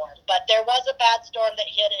the storm, but there was a bad storm that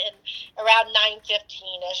hit in around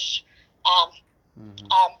 9:15-ish.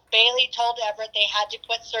 Bailey told Everett they had to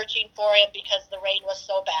quit searching for him because the rain was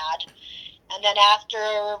so bad. And then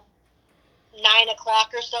after 9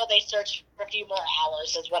 o'clock or so, they searched for a few more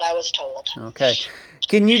hours, is what I was told. Okay.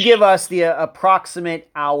 Can you give us the approximate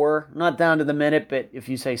hour, not down to the minute, but if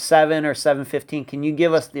you say 7 or 7:15, can you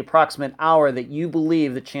give us the approximate hour that you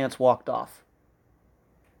believe that Chance walked off?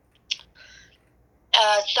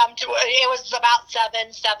 It was about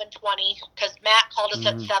 7:20, because Matt called us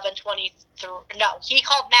at 7:23. No, he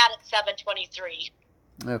called Matt at 7:23.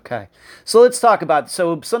 Okay. So let's talk about,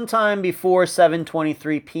 so sometime before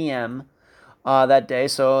 7:23 p.m. That day,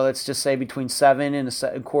 so let's just say between 7 and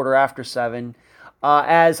a quarter after 7,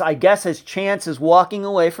 as Chance is walking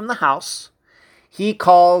away from the house, he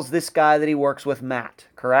calls this guy that he works with Matt,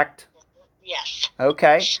 correct? Yes.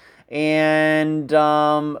 Okay. And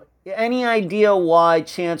any idea why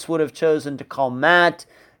Chance would have chosen to call Matt?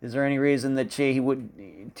 Is there any reason that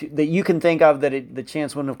that you can think of that the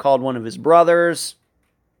Chance wouldn't have called one of his brothers,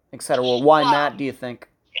 etc.? Well, why Matt, do you think?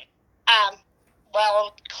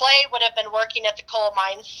 Well, Clay would have been working at the coal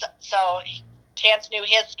mines, so Chance knew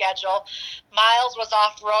his schedule. Miles was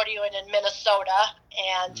off rodeoing in Minnesota,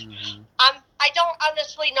 and I don't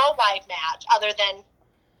honestly know why Matt, other than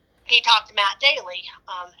he talked to Matt daily.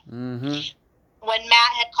 When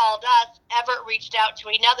Matt had called us, Everett reached out to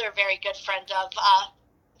another very good friend of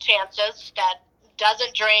Chance's that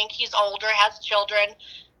doesn't drink. He's older, has children.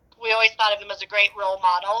 We always thought of him as a great role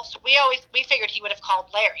model. So we figured he would have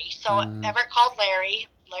called Larry. So Everett called Larry.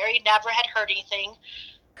 Larry never had heard anything.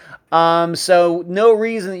 So no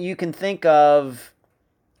reason that you can think of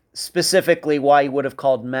specifically why he would have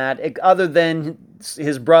called Matt, other than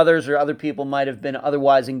his brothers or other people might have been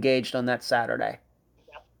otherwise engaged on that Saturday.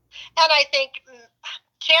 Yep. And I think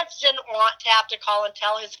Chance didn't want to have to call and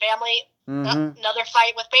tell his family another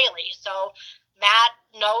fight with Bailey. So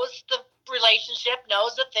Matt knows the relationship,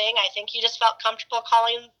 knows the thing. I think he just felt comfortable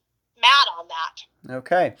calling Matt on that.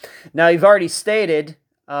 Okay. Now, you've already stated,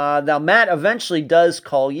 now Matt eventually does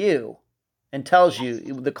call you and tells you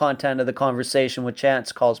the content of the conversation when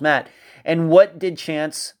Chance calls Matt. And what did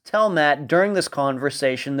Chance tell Matt during this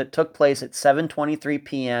conversation that took place at 7:23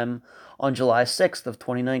 p.m. on July 6th of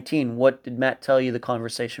 2019? What did Matt tell you the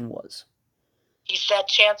conversation was? He said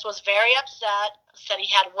Chance was very upset, said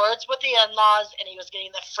he had words with the in-laws, and he was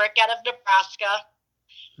getting the frick out of Nebraska,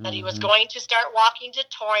 that he was going to start walking to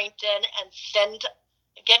Torrington and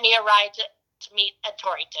get me a ride to meet at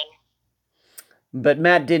Torrington. But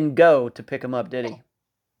Matt didn't go to pick him up, did he?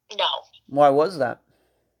 No. Why was that?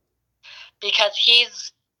 Because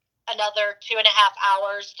he's another 2.5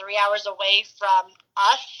 hours, 3 hours away from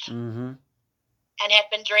us, and had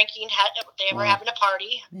been drinking. They were having a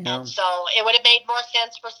party, and so it would have made more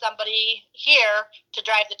sense for somebody here to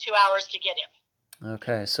drive the 2 hours to get him.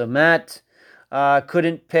 Okay, so Matt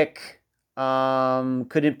couldn't pick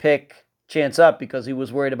Chance up because he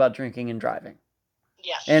was worried about drinking and driving.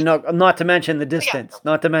 Yes. And not to mention the distance.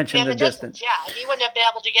 Not to mention the distance. Yeah, he wouldn't have been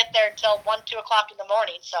able to get there until 1, 2 o'clock in the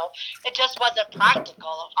morning. So it just wasn't practical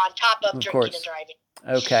on top of drinking and driving.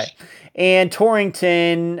 Okay. And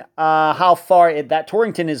Torrington, how far? That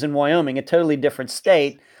Torrington is in Wyoming, a totally different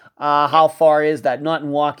state. How far is that? Not in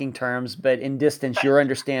walking terms, but in distance, your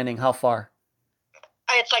understanding, how far?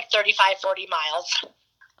 It's like 35, 40 miles.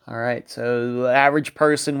 All right. So the average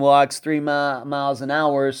person walks 3 miles an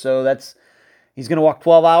hour. So he's going to walk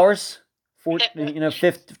 12 hours,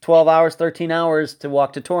 12 hours, 13 hours to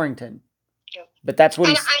walk to Torrington. Yep. But that's what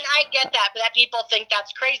and I get that, but that people think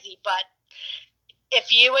that's crazy. But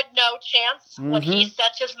if you would know Chance, when he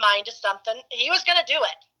sets his mind to something, he was going to do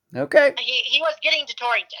it. Okay. He was getting to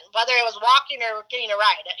Torrington. Whether it was walking or getting a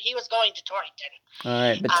ride, he was going to Torrington. All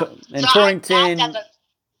right. But Torrington...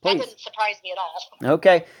 That didn't surprise me at all.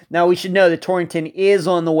 Okay. Now, we should know that Torrington is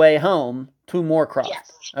on the way home to Moorcroft.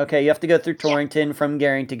 Yes. Okay, you have to go through Torrington from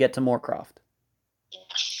Gering to get to Moorcroft.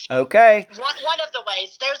 Yes. Okay. One of the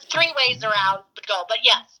ways. There's 3 ways around to go, but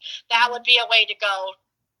yes, that would be a way to go.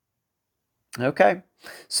 Okay.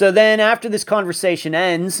 So then after this conversation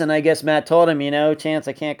ends, and I guess Matt told him, Chance,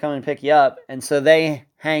 I can't come and pick you up. And so they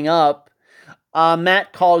hang up.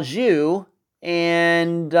 Matt calls you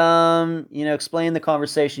and, explain the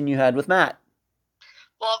conversation you had with Matt.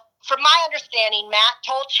 Well, from my understanding, Matt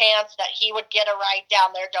told Chance that he would get a ride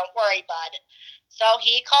down there. Don't worry, bud. So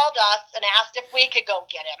he called us and asked if we could go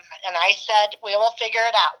get him. And I said, we will figure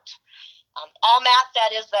it out. All Matt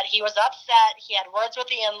said is that he was upset. He had words with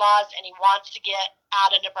the in-laws and he wants to get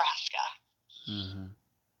out of Nebraska.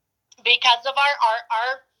 Because of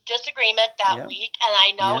our disagreement that week. And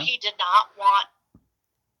I know he did not want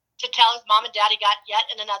to tell his mom and dad he got yet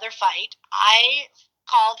in another fight. I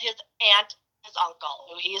called his aunt his uncle,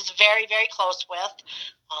 who he is very, very close with.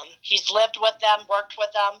 He's lived with them, worked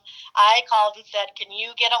with them. I called and said, can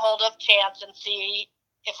you get a hold of Chance and see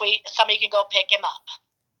if somebody can go pick him up?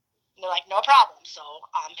 And they're like, no problem. So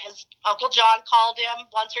his Uncle John called him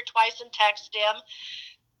once or twice and texted him.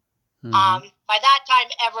 By that time,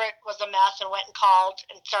 Everett was a mess and went and called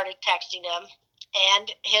and started texting him.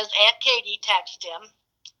 And his Aunt Katie texted him.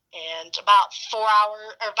 And about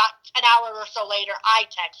an hour or so later, I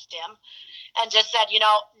texted him and just said,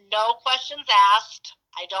 no questions asked.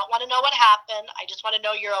 I don't want to know what happened. I just want to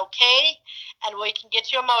know you're okay, and we can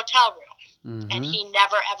get you a motel room. And he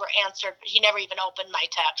never, ever answered. He never even opened my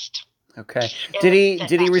text. Okay.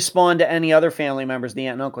 Did he respond to any other family members, the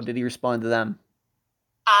aunt and uncle? Did he respond to them?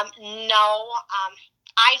 No.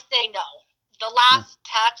 I say no. The last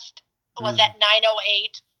text was at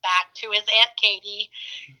 9:08 back to his Aunt Katie,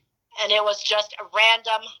 and it was just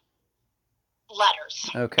random letters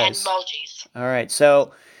and emojis. All right.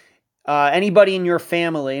 So anybody in your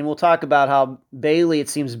family, and we'll talk about how it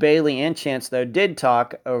seems Bailey and Chance, though, did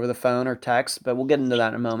talk over the phone or text, but we'll get into that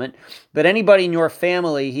in a moment. But anybody in your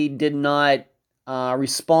family he did not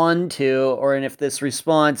respond to, and if this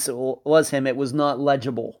response was him, it was not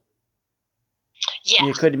legible. Yeah.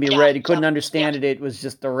 You couldn't be read. You couldn't understand it. It was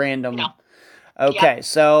just a random. No. Okay.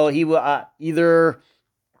 So he either,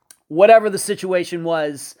 whatever the situation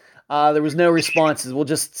was, there was no responses. We'll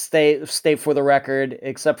just stay for the record,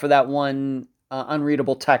 except for that one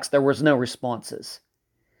unreadable text. There was no responses.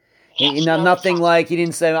 Yes, nothing like, he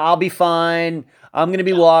didn't say, I'll be fine, I'm going to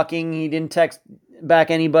be walking. He didn't text back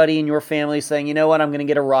anybody in your family saying, you know what, I'm going to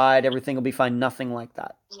get a ride, everything will be fine. Nothing like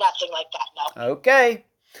that. Nothing like that, no. Okay.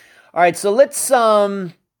 All right, so let's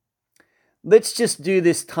just do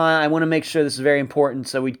this time. I want to make sure this is very important,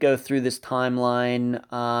 so we go through this timeline,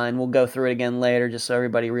 and we'll go through it again later just so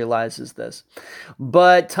everybody realizes this.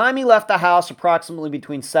 But time he left the house, approximately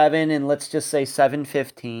between 7 and let's just say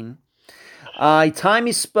 7:15. Time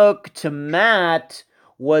he spoke to Matt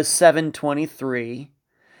was 7:23.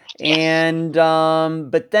 And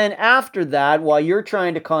but then after that, while you're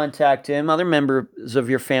trying to contact him, other members of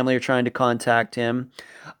your family are trying to contact him,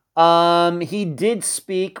 he did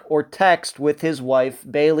speak or text with his wife,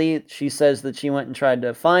 Bailey. She says that she went and tried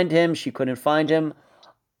to find him. She couldn't find him.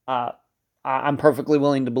 I'm perfectly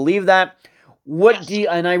willing to believe that.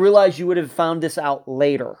 And I realize you would have found this out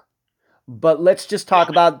later, but let's just talk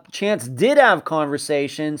about Chance did have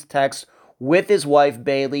conversations, text with his wife,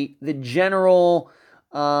 Bailey. The general,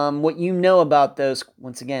 what you know about those,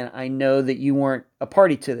 once again, I know that you weren't a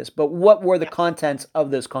party to this, but what were the contents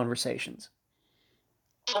of those conversations?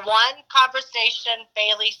 One conversation,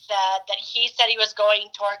 Bailey said that he said he was going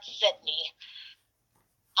towards Sydney,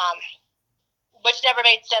 which never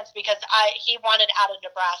made sense because he wanted out of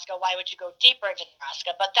Nebraska. Why would you go deeper into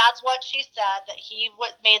Nebraska? But that's what she said, that he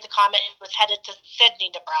made the comment and was headed to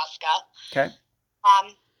Sydney, Nebraska. Okay.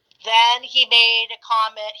 Then he made a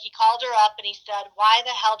comment. He called her up and he said, why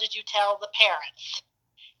the hell did you tell the parents?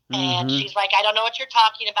 And she's like, I don't know what you're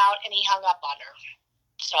talking about. And he hung up on her.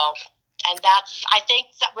 So... And that's, I think,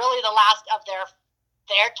 really the last of their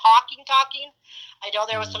talking. I know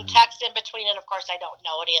there was some text in between, and of course I don't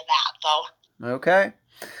know any of that, though. Okay.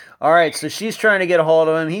 All right, so she's trying to get a hold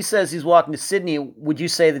of him. He says he's walking to Sydney. Would you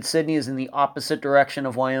say that Sydney is in the opposite direction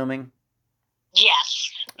of Wyoming?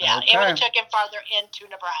 Yes. Yeah, okay. It would have took him farther into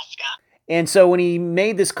Nebraska. And so when he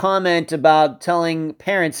made this comment about telling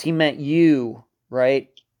parents, he meant you,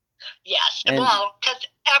 right? Yes. Well, because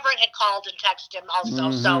Everett had called and texted him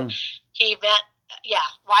also, so... He meant,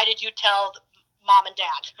 why did you tell mom and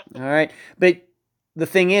dad? All right. But the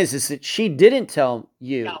thing is that she didn't tell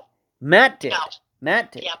you. No. Matt did. No.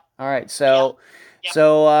 Matt did. Yep. All right. So,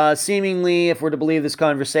 Yep. Seemingly, if we're to believe this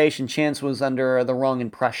conversation, Chance was under the wrong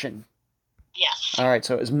impression. Yes. All right.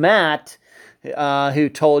 So it was Matt who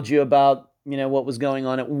told you about, what was going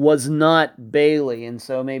on. It was not Bailey. And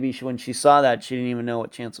so maybe when she saw that, she didn't even know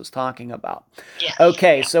what Chance was talking about. Yes.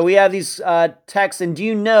 Okay. So we have these texts. And do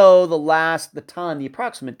you know the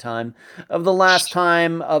approximate time of the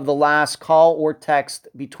last call or text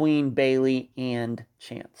between Bailey and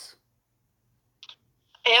Chance?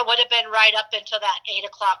 It would have been right up into that 8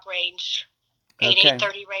 o'clock range,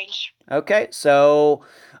 8:30 range. Okay. So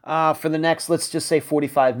for the next, let's just say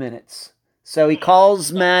 45 minutes. So he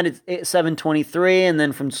calls Matt at 7:23, and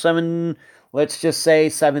then from 7, let's just say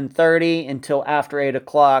 7:30 until after 8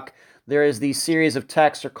 o'clock, there is the series of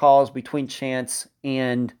texts or calls between Chance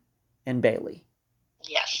and Bailey.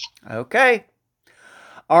 Yes. Okay.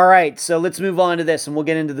 All right, so let's move on to this, and we'll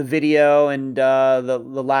get into the video and the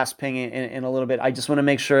last ping in a little bit. I just want to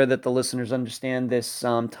make sure that the listeners understand this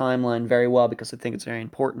timeline very well because I think it's very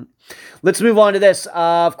important. Let's move on to this.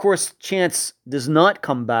 Of course, Chance does not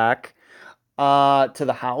come back to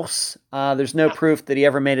the house. There's no proof that he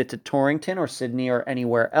ever made it to Torrington or Sydney or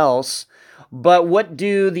anywhere else. But what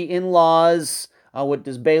do the in-laws, what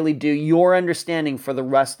does Bailey do? Your understanding for the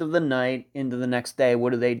rest of the night into the next day,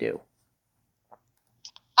 what do they do?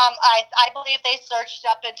 I believe they searched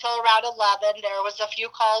up until around 11. There was a few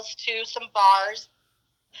calls to some bars.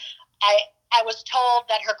 I was told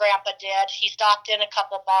that her grandpa did. He stopped in a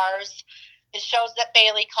couple bars. It shows that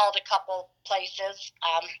Bailey called a couple places.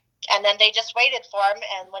 And then they just waited for him.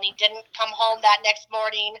 And when he didn't come home that next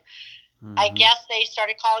morning, I guess they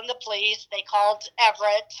started calling the police. They called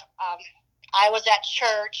Everett. I was at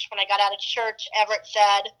church. When I got out of church, Everett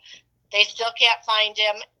said they still can't find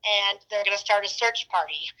him, and they're going to start a search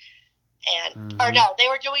party. And or no, they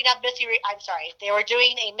were doing a they were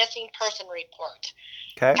doing a missing person report.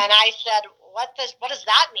 Okay. And I said, what does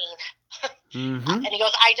that mean? And he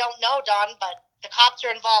goes, I don't know, Don, but the cops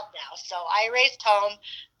are involved now. So I raced home.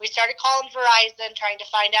 We started calling Verizon, trying to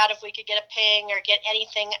find out if we could get a ping or get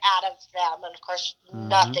anything out of them. And, of course,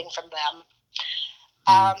 nothing from them.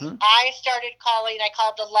 I started calling. I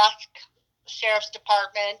called the Lusk Sheriff's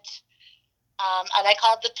Department, and I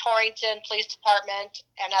called the Torrington Police Department.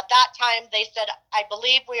 And at that time, they said, I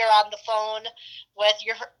believe we are on the phone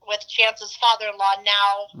with Chance's father-in-law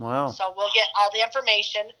now. Wow. So we'll get all the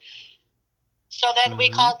information. So then we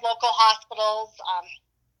called local hospitals,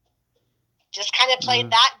 just kind of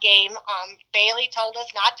played that game. Bailey told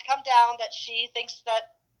us not to come down, that she thinks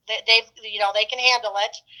that they can handle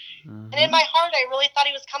it. And in my heart, I really thought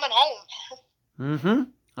he was coming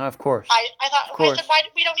home. Of course. I thought, I said,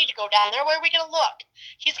 we don't need to go down there. Where are we going to look?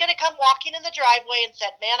 He's going to come walking in the driveway and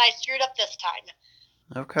said, man, I screwed up this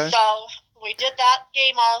time. Okay. So we did that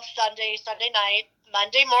game all Sunday night.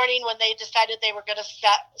 Monday morning, when they decided they were going to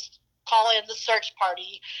call in the search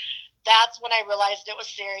party, that's when I realized it was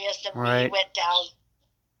serious, and we went down.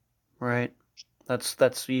 Right.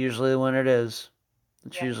 That's usually when it is.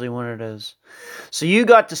 That's usually when it is. So you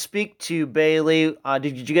got to speak to Bailey.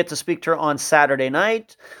 Did you get to speak to her on Saturday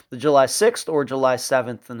night, the July 6th, or July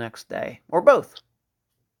 7th the next day, or both?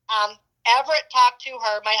 Everett talked to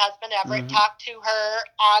her, my husband Everett talked to her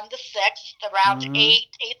on the 6th, around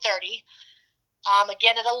 8:30.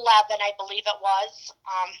 Again at 11, I believe it was.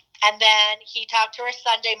 And then he talked to her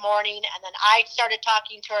Sunday morning, and then I started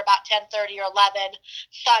talking to her about 10:30 or 11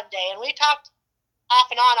 Sunday. And we talked off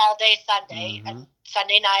and on all day Sunday, and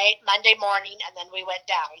Sunday night, Monday morning, and then we went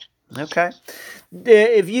down. Okay.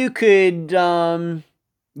 If you could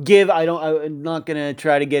give, I'm not going to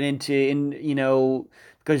try to get into,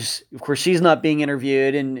 because of course she's not being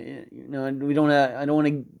interviewed, and, I don't want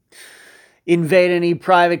to invade any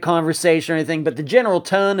private conversation or anything, but the general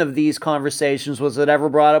tone of these conversations, was it ever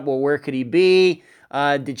brought up, well, where could he be?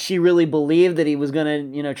 Did she really believe that he was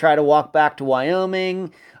going to, try to walk back to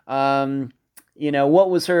Wyoming? What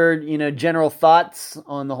was her, general thoughts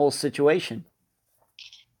on the whole situation?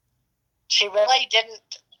 She really didn't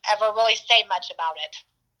ever really say much about it.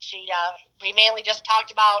 We mainly just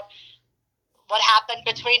talked about what happened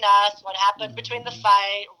between us, what happened between the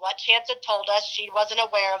fight, what Chance had told us. She wasn't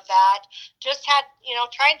aware of that. Just had,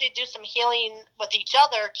 trying to do some healing with each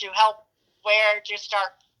other to help where to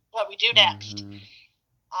start what we do next.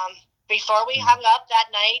 Before we hung up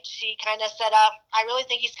that night, she kind of said, I really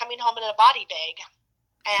think he's coming home in a body bag.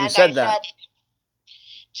 And she said that?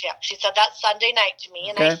 She said that Sunday night to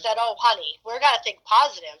me. And I said, oh, honey, we're got to think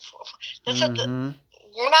positive.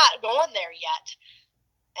 We're not going there yet.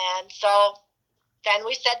 And so then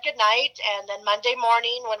we said goodnight. And then Monday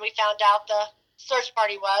morning, when we found out the search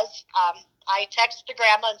party was, I texted the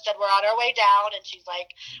grandma and said, we're on our way down. And she's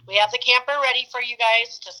like, we have the camper ready for you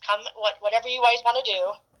guys. Just come, whatever you guys want to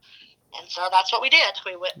do. And so that's what we did.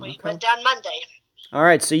 We went down Monday. All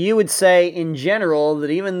right. So you would say in general that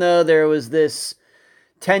even though there was this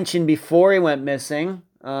tension before he went missing,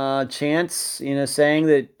 Chance, saying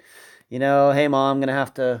that, hey, Mom, I'm going to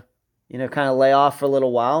have to, kind of lay off for a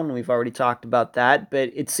little while. And we've already talked about that.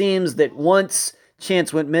 But it seems that once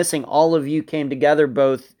Chance went missing, all of you came together,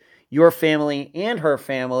 both your family and her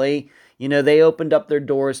family. They opened up their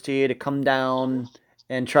doors to you to come down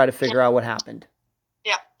and try to figure out what happened.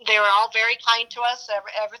 Yeah, they were all very kind to us.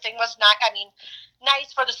 Everything was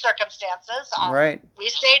nice for the circumstances. Right. We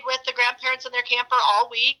stayed with the grandparents in their camper all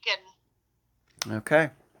week. And okay.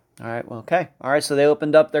 All right. Well, okay. All right. So they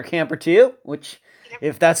opened up their camper to you, which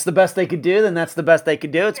if that's the best they could do, then that's the best they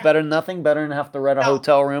could do. It's better than nothing. Better than have to rent a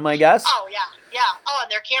hotel room, I guess. Oh, yeah. Yeah. Oh,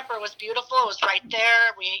 and their camper was beautiful. It was right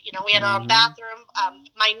there. We had our own bathroom.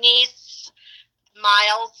 My niece,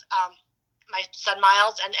 Miles, my son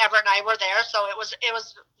Miles, and Everett and I were there. So it was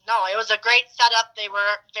a great setup. It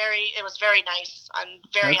was very nice and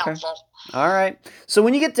very helpful. All right. So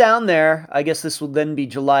when you get down there, I guess this will then be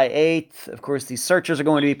July 8th. Of course, these searchers are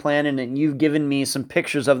going to be planning, and you've given me some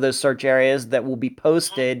pictures of those search areas that will be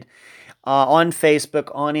posted on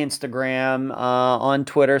Facebook, on Instagram, on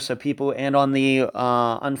Twitter, so people, and on the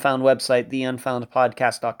Unfound website,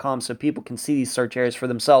 theunfoundpodcast.com, so people can see these search areas for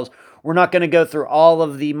themselves. We're not going to go through all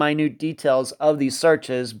of the minute details of these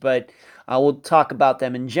searches, but we'll talk about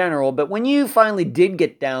them in general. But when you finally did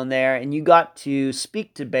get down there and you got to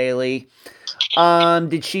speak to Bailey,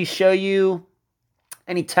 did she show you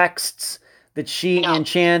any texts that she and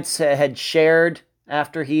Chance had shared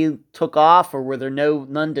after he took off, or were there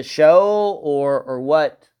none to show, or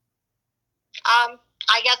what?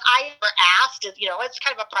 I guess I never asked. It's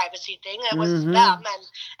kind of a privacy thing. It was them,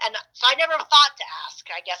 and so I never thought to ask,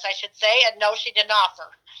 I guess I should say. And no, she didn't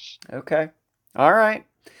offer. Okay, all right.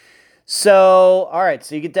 So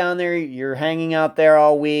you get down there, you're hanging out there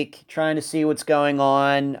all week, trying to see what's going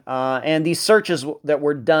on. And these searches that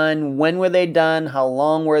were done, when were they done? How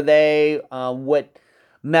long were they? What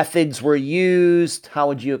methods were used? How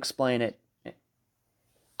would you explain it?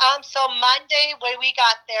 So Monday, when we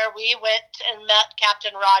got there, we went and met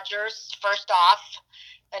Captain Rogers first off,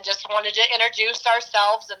 and just wanted to introduce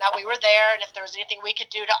ourselves and that we were there, and if there was anything we could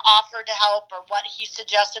do to offer to help or what he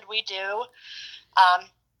suggested we do.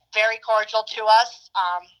 Very cordial to us.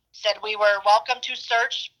 Said we were welcome to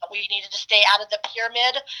search, but we needed to stay out of the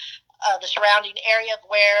pyramid, the surrounding area of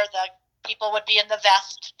where the people would be in the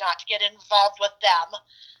vest, not to get involved with them.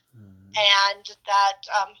 And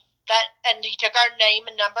and he took our name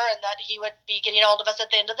and number, and that he would be getting hold of us at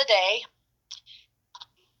the end of the day.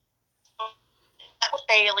 Met with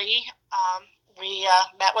Bailey. We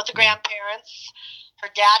met with the grandparents. Her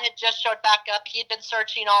dad had just showed back up. He had been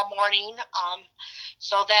searching all morning.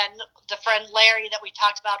 So then the friend Larry that we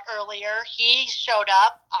talked about earlier, he showed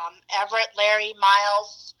up. Everett, Larry,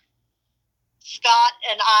 Miles, Scott,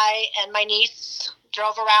 and I and my niece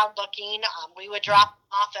drove around looking. We would drop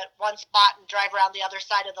off at one spot and drive around the other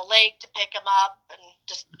side of the lake to pick him up,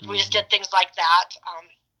 and we just did things like that.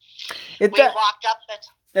 We walked up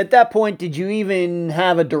at that point, did you even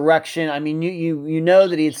have a direction? I mean, you know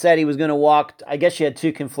that he had said he was going to walk. I guess you had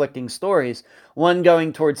two conflicting stories. One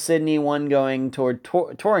going toward Sydney, one going toward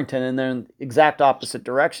Torrington, and they're in exact opposite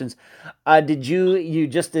directions. Did you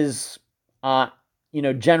just as the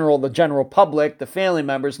general public, the family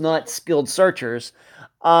members, not skilled searchers,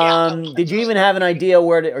 did you even have an idea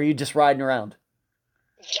where or are you just riding around?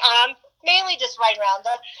 Mainly just riding around.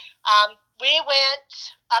 We went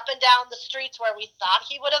up and down the streets where we thought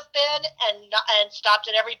he would have been, and stopped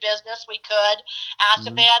at every business we could. Asked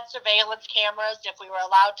if they had surveillance cameras, if we were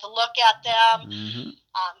allowed to look at them.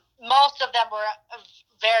 Most of them were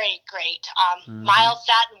very great. Miles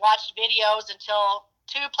sat and watched videos until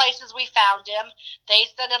two places we found him. They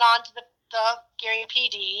sent it on to the Gary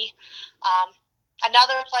PD.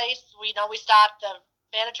 Another place, we stopped. The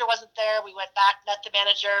manager wasn't there. We went back, met the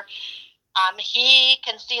manager. He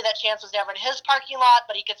can see that Chance was never in his parking lot,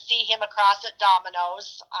 but he could see him across at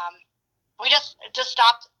Domino's. We just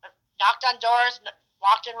stopped, knocked on doors,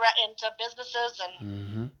 walked into businesses,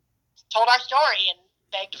 and told our story and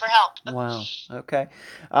begged for help. Wow. Okay.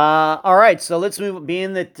 All right. So let's move.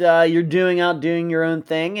 Being that you're doing your own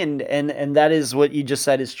thing, and that is what you just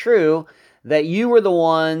said is true. That you were the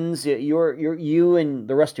ones, you and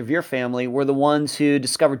the rest of your family were the ones who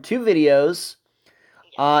discovered two videos.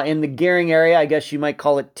 In the Gering area, I guess you might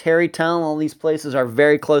call it Terrytown. All these places are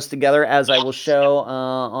very close together, as I will show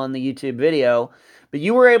on the YouTube video. But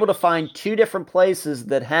you were able to find two different places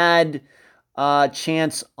that had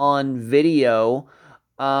Chance on video.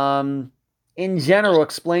 In general,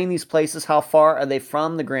 explain these places. How far are they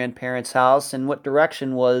from the grandparents' house, and what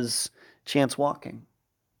direction was Chance walking?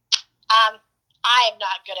 I am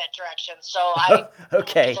not good at directions, so I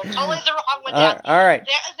okay. So totally the wrong one. All right.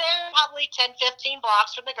 They're probably 10, 15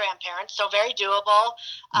 blocks from the grandparents, so very doable.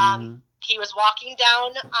 He was walking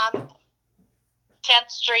down 10th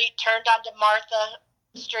Street, turned onto Martha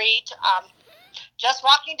Street, just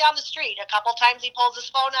walking down the street. A couple times he pulls his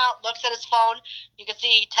phone out, looks at his phone. You can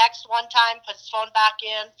see he texts one time, puts his phone back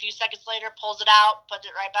in. A few seconds later, pulls it out, puts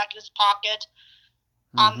it right back in his pocket.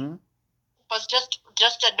 Was just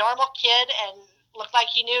a normal kid and looked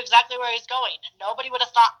like he knew exactly where he was going. Nobody would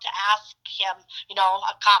have thought to ask him,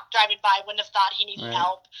 a cop driving by wouldn't have thought he needed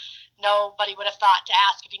help. Nobody would have thought to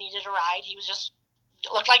ask if he needed a ride. He was just,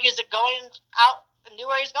 looked like he was going out and knew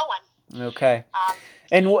where he was going. Okay. Um,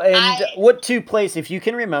 And I what two places, if you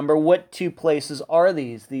can remember, what two places are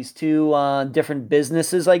these? These two different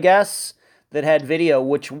businesses, I guess, that had video.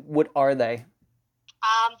 What are they?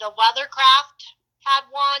 the Weathercraft had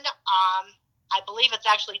one. I believe it's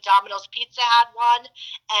actually Domino's Pizza had one,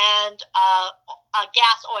 and a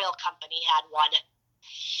gas oil company had one.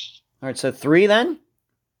 All right, so three then?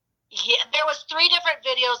 Yeah, there was three different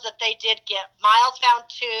videos that they did get. Miles found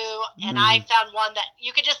two, and I found one that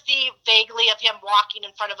you could just see vaguely of him walking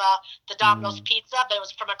in front of the Domino's Pizza, but it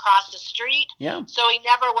was from across the street. Yeah. So he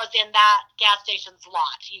never was in that gas station's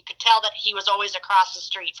lot. You could tell that he was always across the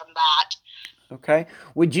street from that. Okay.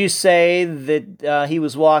 Would you say that he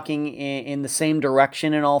was walking in the same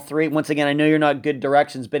direction in all three? Once again, I know you're not good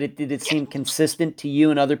directions, but did it seem consistent to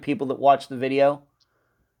you and other people that watched the video?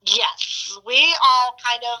 Yes, we all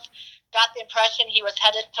kind of got the impression he was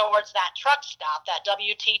headed towards that truck stop, that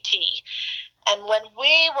WTT. And when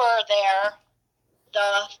we were there,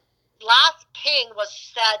 the last ping was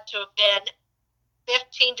said to have been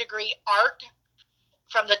 15-degree arc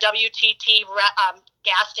from the WTT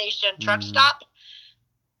gas station truck stop.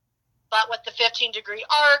 But with the 15-degree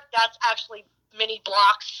arc, that's actually many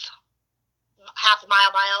blocks, half a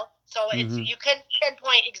mile. So it's you can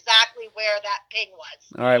pinpoint exactly where that ping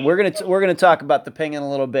was. All right, we're gonna talk about the ping in a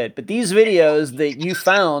little bit, but these videos that you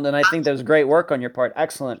found, and I think that was great work on your part.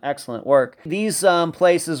 Excellent work. These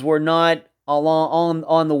places were not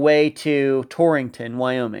on the way to Torrington,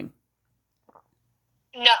 Wyoming.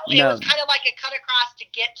 No, it was kind of like a cut across to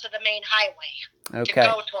get to the main highway to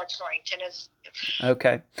go towards Torrington. Is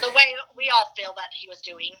okay. The way we all feel that he was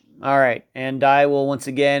doing. All right, and I will once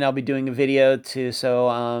again I'll be doing a video too,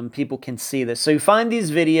 so people can see this. So you find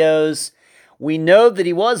these videos. We know that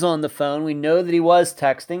he was on the phone. We know that he was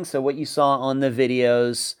texting. So what you saw on the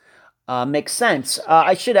videos makes sense.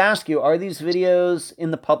 I should ask you: are these videos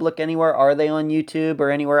in the public anywhere? Are they on YouTube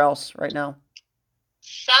or anywhere else right now?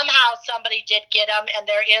 Somehow somebody did get them, and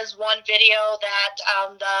there is one video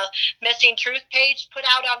that the Missing Truth page put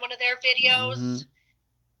out on one of their videos,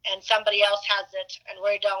 and somebody else has it, and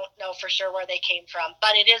we don't know for sure where they came from.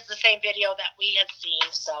 But it is the same video that we had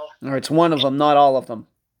seen. So, or it's one of them, not all of them.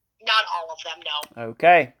 Not all of them, no.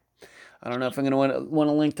 Okay. I don't know if I'm going to want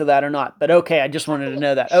to link to that or not, but okay, I just wanted to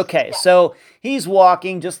know that. Okay, so he's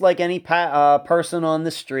walking just like any person on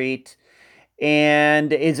the street.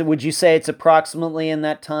 And would you say it's approximately in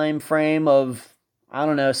that time frame of, I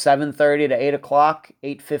don't know, 7:30 to 8 o'clock,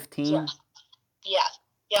 8:15? Yes.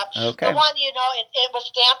 Yep. Okay. The one, it was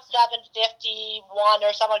stamped 7:51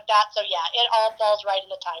 or something like that. So yeah, it all falls right in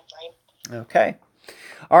the time frame. Okay.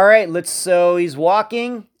 All right. So he's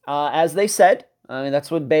walking, as they said. I mean,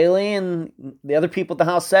 that's what Bailey and the other people at the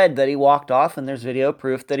house said, that he walked off, and there's video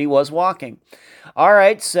proof that he was walking. All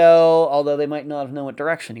right, so although they might not have known what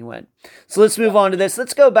direction he went. So let's move on to this.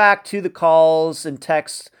 Let's go back to the calls and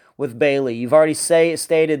texts with Bailey. You've already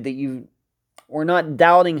stated that you were not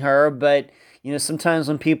doubting her, but sometimes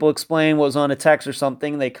when people explain what was on a text or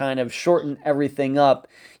something, they kind of shorten everything up.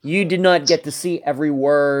 You did not get to see every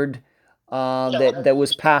word that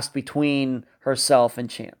was passed between herself and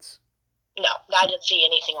Chance. No, I didn't see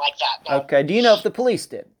anything like that. No. Okay. Do you know if the police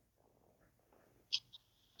did?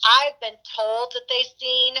 I've been told that they've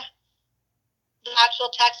seen the actual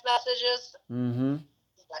text messages.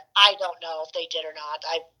 But I don't know if they did or not.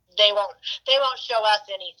 They won't show us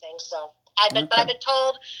anything. So but I've been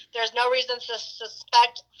told there's no reason to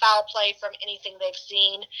suspect foul play from anything they've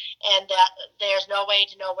seen, and that there's no way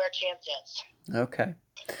to know where Chance is. Okay.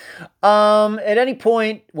 At any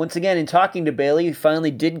point, once again, in talking to Bailey, you finally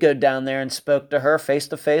did go down there and spoke to her face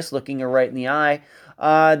to face, looking her right in the eye.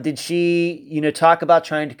 Did she, talk about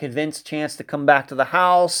trying to convince Chance to come back to the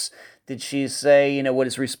house? Did she say, what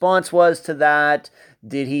his response was to that?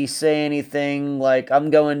 Did he say anything like, I'm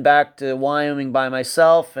going back to Wyoming by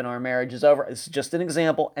myself and our marriage is over? It's just an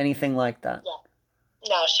example, anything like that. Yeah.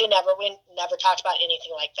 No, we never talked about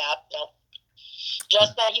anything like that. No.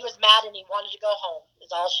 Just that he was mad and he wanted to go home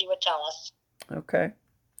is all she would tell us. Okay.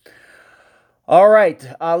 All right.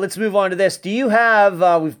 Let's move on to this. Do you have,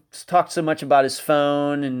 we've talked so much about his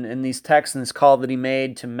phone and these texts and this call that he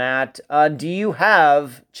made to Matt. Do you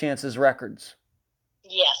have Chance's records?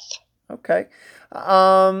 Yes. Okay.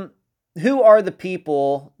 Who are the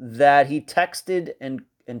people that he texted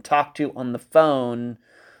and talked to on the phone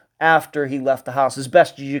after he left the house, as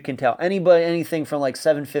best as you can tell? Anything from like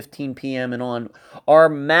 7:15 p.m. and on. Are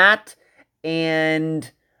Matt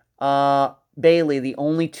and Bailey the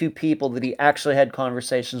only two people that he actually had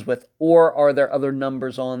conversations with, or are there other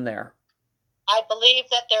numbers on there? I believe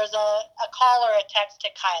that there's a call or a text to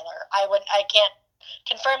Kyler. I can't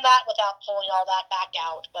confirm that without pulling all that back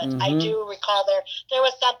out. But I do recall there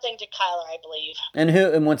was something to Kyler, I believe.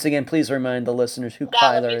 And once again, please remind the listeners who that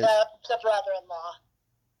Kyler would be is. The brother-in-law.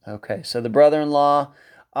 Okay, so the brother-in-law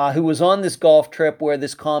who was on this golf trip where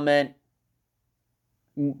this comment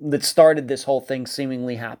that started this whole thing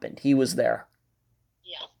seemingly happened. He was there.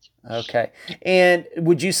 Yes. Okay. And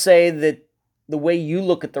would you say that the way you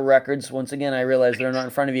look at the records, once again, I realize they're not in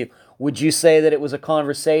front of you, would you say that it was a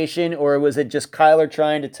conversation, or was it just Kyler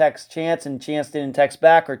trying to text Chance and Chance didn't text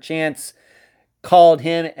back, or Chance called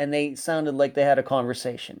him and they sounded like they had a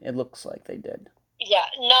conversation? It looks like they did. Yeah,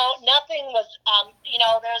 no, nothing was,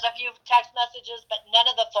 there's a few text messages, but none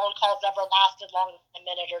of the phone calls ever lasted long than a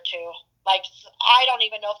minute or two. Like, I don't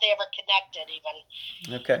even know if they ever connected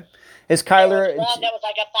even. Okay. Is Kyler... There was one that was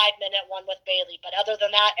like a 5-minute one with Bailey, but other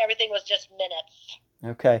than that, everything was just minutes.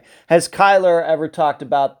 Okay. Has Kyler ever talked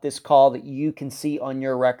about this call that you can see on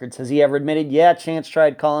your records? Has he ever admitted, yeah, Chance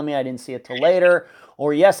tried calling me, I didn't see it till later,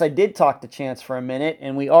 or yes, I did talk to Chance for a minute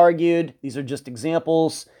and we argued? These are just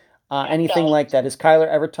examples. Anything like that? Has Kyler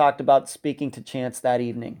ever talked about speaking to Chance that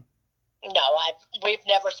evening? No, we've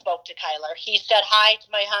never spoke to Kyler. He said hi to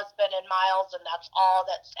my husband and Miles, and that's all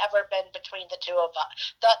that's ever been between the two of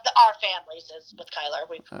us. Our families is with Kyler.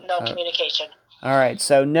 We've no communication. All right,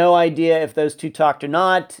 so no idea if those two talked or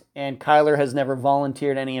not, and Kyler has never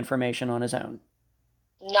volunteered any information on his own?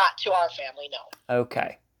 Not to our family, no.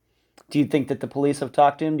 Okay. Do you think that the police have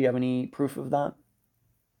talked to him? Do you have any proof of that?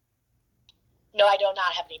 No, I do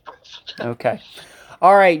not have any proof. Okay.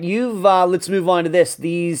 All right, let's move on to this.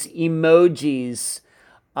 These emojis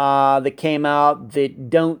that came out that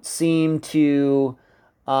don't seem to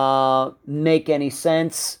make any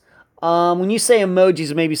sense. When you say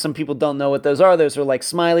emojis, maybe some people don't know what those are. Those are like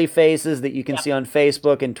smiley faces that you can see on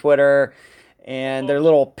Facebook and Twitter. And they're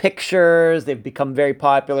little pictures. They've become very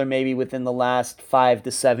popular maybe within the last 5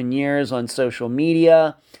 to 7 years on social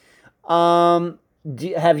media.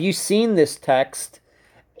 Have you seen this text?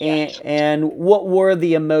 And what were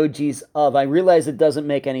the emojis of? I realize it doesn't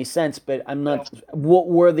make any sense, but I'm not. What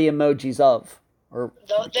were the emojis of? There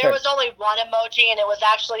was only one emoji, and it was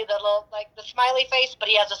actually the little, like the smiley face, but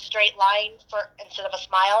he has a straight line instead of a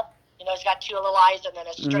smile. He's got two little eyes and then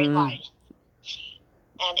a straight line.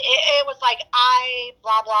 And it was like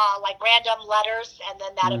blah blah, like random letters, and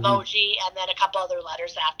then that emoji, and then a couple other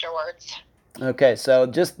letters afterwards. Okay, so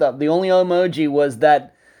just the only emoji was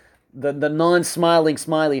that the non-smiling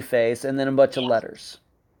smiley face, and then a bunch of letters.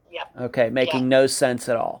 Yep. Okay, making no sense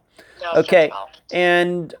at all. No okay, sense at all.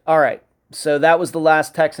 And all right, so that was the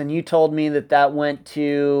last text, and you told me that went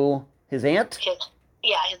to his aunt? His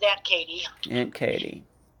Aunt Katie. Aunt Katie.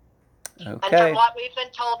 Okay. And what we've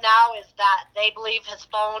been told now is that they believe his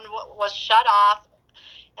phone was shut off,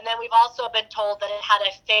 and then we've also been told that it had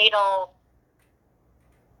a fatal,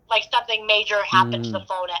 like something major happened to the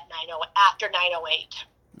phone at after 9:08.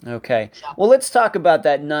 Okay. So. Well, let's talk about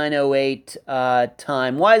that 9:08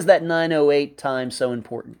 time. Why is that 9:08 time so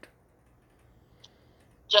important?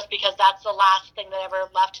 Just because that's the last thing that ever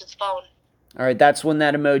left his phone. All right, that's when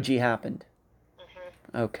that emoji happened.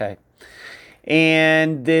 Okay.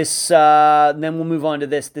 And this, then we'll move on to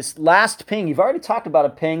this last ping. You've already talked about a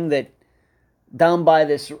ping that down by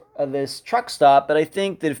this truck stop, but I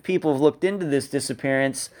think that if people have looked into this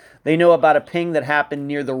disappearance, they know about a ping that happened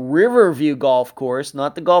near the Riverview golf course,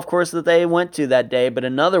 not the golf course that they went to that day, but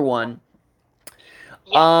another one.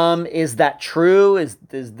 Yeah. Is that true?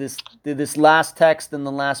 Did this last text and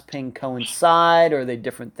the last ping coincide, or are they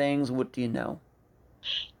different things? What do you know?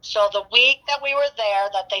 So the week that we were there,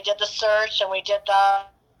 that they did the search and we did the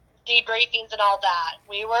debriefings and all that,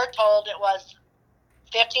 we were told it was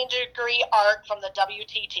 15-degree arc from the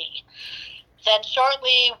WTT. Then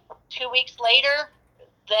shortly, 2 weeks later,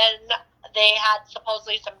 then they had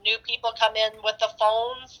supposedly some new people come in with the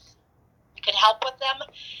phones, could help with them.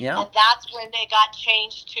 Yeah. And that's when they got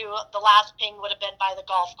changed to the last ping would have been by the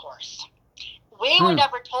golf course. We were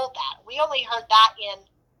never told that. We only heard that in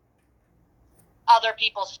other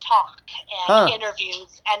people's talk and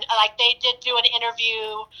interviews. And like they did do an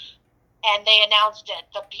interview and they announced it,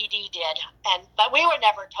 the PD did. But we were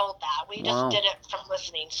never told that. We just did it from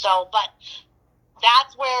listening. So, but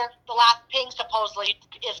that's where the last ping supposedly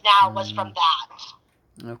is now, was from that.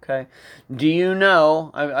 Okay. Do you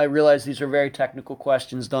know, I realize these are very technical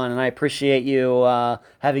questions, Dawn, and I appreciate you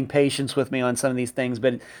having patience with me on some of these things,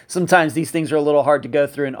 but sometimes these things are a little hard to go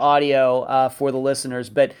through in audio for the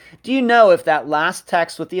listeners. But do you know if that last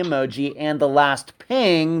text with the emoji and the last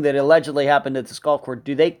ping that allegedly happened at this golf course,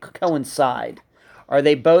 do they coincide? Are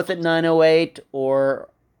they both at 9:08 or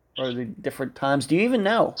are they different times? Do you even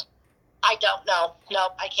know? I don't know. No,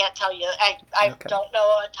 I can't tell you. I Okay. don't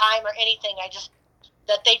know a time or anything. I just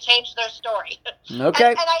that they changed their story. Okay.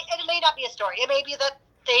 And it may not be a story. It may be that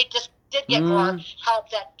they just did get more help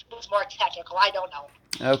that was more technical. I don't know.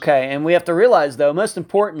 Okay, and we have to realize, though, most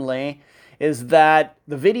importantly, is that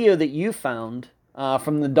the video that you found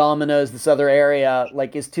from the Domino's, this other area,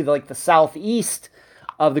 like is to like the southeast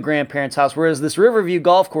of the grandparents' house, whereas this Riverview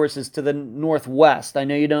golf course is to the northwest. I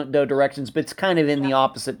know you don't know directions, but it's kind of in the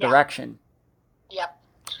opposite direction. Yep.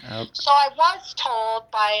 Okay. So I was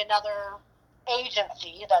told by another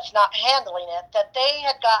agency that's not handling it that they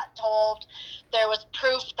had got told there was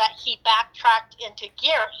proof that he backtracked into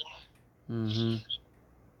Geary. Mm-hmm.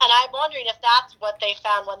 And I'm wondering if that's what they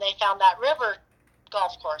found when they found that river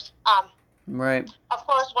golf course. Right. Of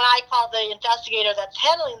course, when I called the investigator that's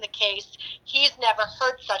handling the case, he's never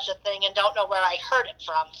heard such a thing and don't know where I heard it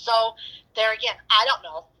from. So there again, I don't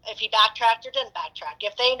know if he backtracked or didn't backtrack,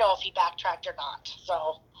 if they know if he backtracked or not.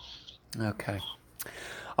 So. Okay.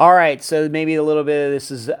 All right. So maybe a little bit of this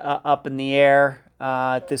is up in the air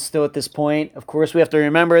at this point. Of course, we have to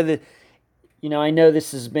remember that, I know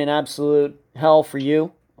this has been absolute hell for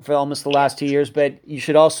you for almost the last 2 years, but you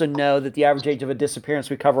should also know that the average age of a disappearance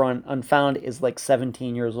we cover on Unfound is like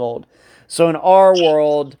 17 years old. So in our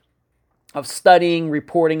world of studying,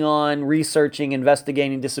 reporting on, researching,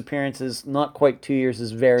 investigating disappearances, not quite 2 years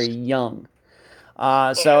is very young.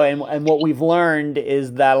 And what we've learned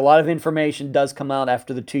is that a lot of information does come out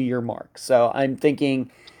after the 2 year mark. So I'm thinking,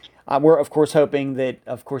 we're of course hoping that,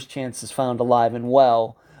 of course, Chance is found alive and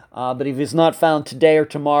well. But if he's not found today or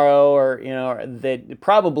tomorrow, or that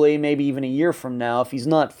probably maybe even a year from now, if he's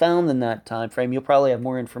not found in that time frame, you'll probably have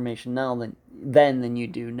more information now than you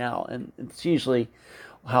do now, and it's usually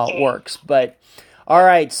how it works. But all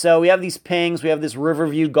right, so we have these pings, we have this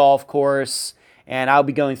Riverview golf course, and I'll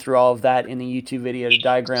be going through all of that in the YouTube video to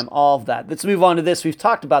diagram all of that. Let's move on to this. We've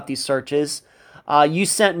talked about these searches. You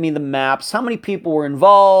sent me the maps. How many people were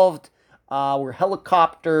involved? Were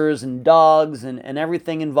helicopters and dogs and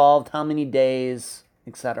everything involved? How many days,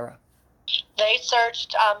 etc.? They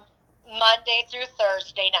searched Monday through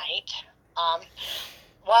Thursday night.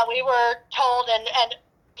 What we were told and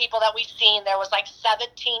people that we've seen, there was like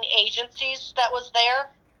 17 agencies that was there.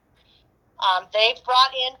 They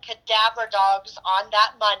brought in cadaver dogs on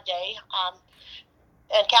that Monday.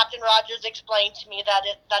 And Captain Rogers explained to me that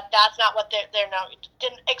that's not what they're now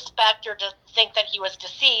didn't expect or to think that he was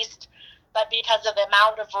deceased, but because of the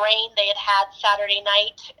amount of rain they had had Saturday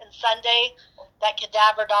night and Sunday, that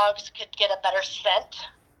cadaver dogs could get a better scent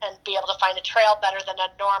and be able to find a trail better than a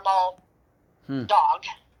normal dog.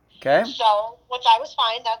 Okay. So, which I was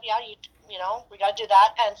fine. That we got to do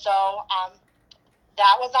that, and so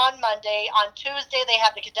that was on Monday. On Tuesday, they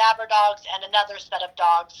had the cadaver dogs and another set of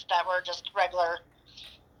dogs that were just regular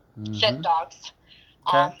scent dogs.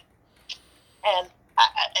 Okay. And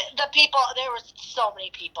the people, there was so many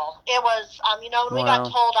people. It was, we got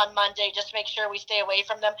told on Monday, just make sure we stay away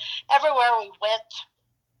from them. Everywhere we went,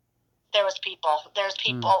 there was people. There's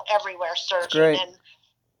people everywhere searching, and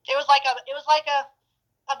it was like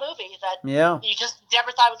a movie that you just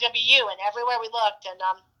never thought it was going to be you. And everywhere we looked, and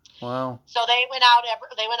so they went out.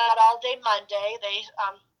 They went out all day Monday. They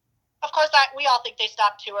of course, we all think they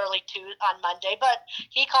stopped too early on Monday, but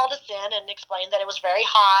he called us in and explained that it was very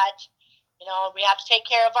hot. We have to take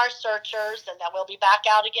care of our searchers and that we'll be back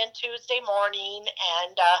out again Tuesday morning.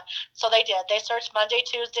 And so they did. They searched Monday,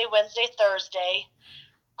 Tuesday, Wednesday, Thursday.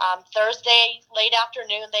 Thursday, late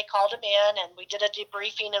afternoon, they called him in and we did a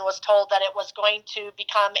debriefing and was told that it was going to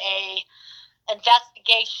become a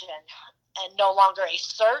investigation and no longer a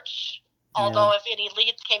search. Although if any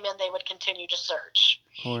leads came in, they would continue to search.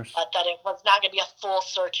 Of course. But that it was not going to be a full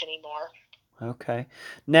search anymore. Okay.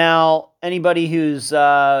 Now, anybody who's,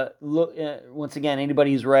 once again,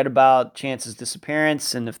 anybody who's read about Chance's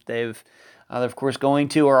disappearance, and if they're of course going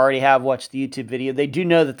to or already have watched the YouTube video, they do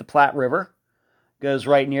know that the Platte River goes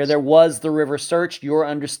right near there. Was the river searched? Your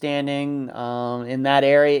understanding in that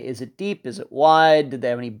area, is it deep? Is it wide? Did they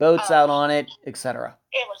have any boats out on it, etc.?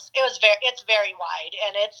 It's very wide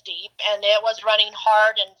and it's deep and it was running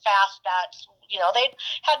hard and fast. That they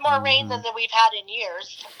had more rain than we've had in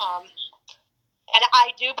years. And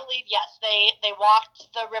I do believe, yes, they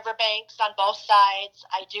walked the riverbanks on both sides.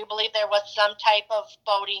 I do believe there was some type of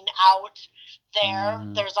boating out there.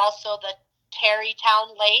 There's also the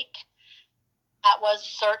Terrytown Lake that was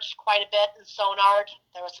searched quite a bit and sonar.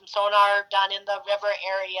 There was some sonar done in the river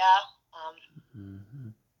area.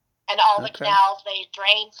 And all the canals, they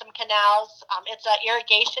drained some canals. It's an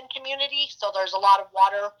irrigation community, so there's a lot of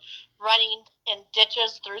water running in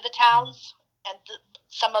ditches through the towns, and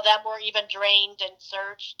some of them were even drained and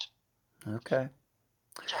searched. Okay.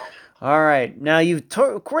 So, All right. Now, you've,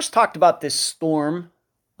 of course, talked about this storm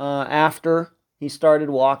after he started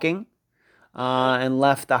walking and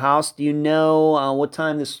left the house. Do you know what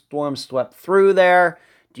time the storm swept through there?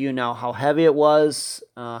 Do you know how heavy it was?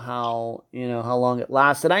 How long it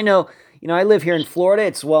lasted? I know, I live here in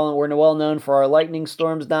Florida. We're well known for our lightning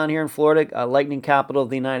storms down here in Florida, lightning capital of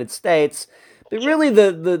the United States. But really,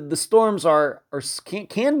 the storms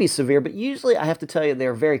can be severe, but usually I have to tell you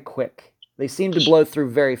they're very quick. They seem to blow through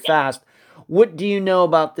very fast. What do you know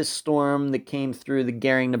about this storm that came through the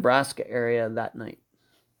Gering, Nebraska area that night?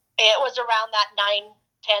 it was around that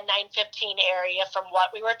 9:10, 9:15 area from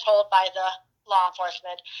what we were told by the law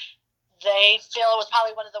enforcement. They feel it was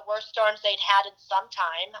probably one of the worst storms they'd had in some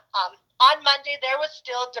time. On Monday, there was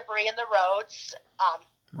still debris in the roads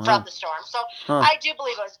from the storm, so I do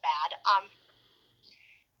believe it was bad.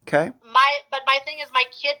 Okay. But my thing is, my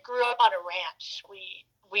kid grew up on a ranch.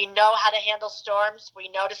 We know how to handle storms. We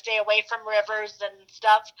know to stay away from rivers and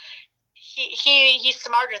stuff. He's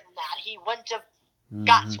smarter than that. He wouldn't have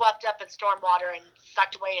got swept up in storm water and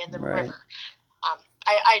sucked away in the river.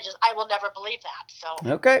 I will never believe that. So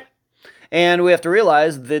okay. And we have to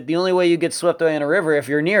realize that the only way you get swept away in a river if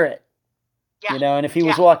you're near it. Yeah. And if he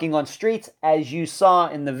was walking on streets, as you saw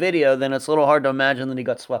in the video, then it's a little hard to imagine that he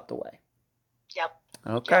got swept away. Yep.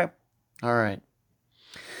 Okay. Yep. All right.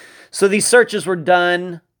 So these searches were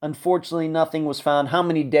done. Unfortunately, nothing was found. How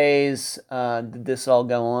many days did this all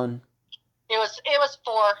go on? It was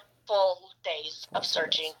 4 full days of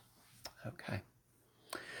searching. Okay.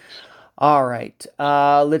 All right.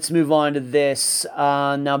 Let's move on to this.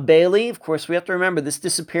 Now, Bailey, of course, we have to remember this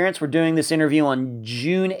disappearance. We're doing this interview on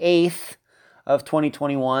June 8th of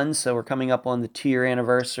 2021, so we're coming up on the 2-year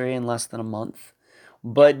anniversary in less than a month.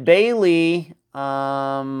 But Bailey,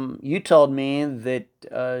 you told me that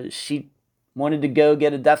she wanted to go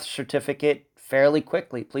get a death certificate fairly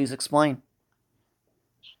quickly. Please explain.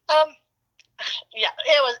 Yeah,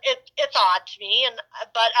 it's odd to me,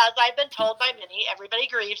 but as I've been told by many, everybody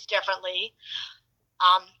grieves differently.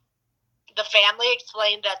 The family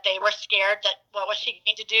explained that they were scared that what was she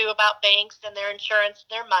going to do about banks and their insurance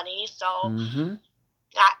and their money. So, I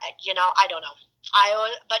don't know.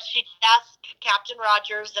 But she asked Captain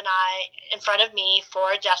Rogers and I in front of me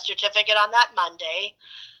for a death certificate on that Monday.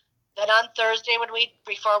 Then on Thursday,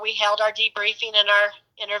 before we held our debriefing and our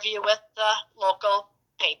interview with the local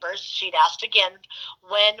papers, she'd asked again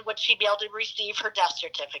when would she be able to receive her death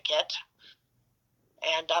certificate.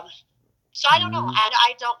 And so I don't know.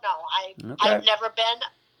 I don't know. I've never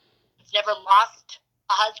lost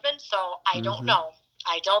a husband, so I don't know.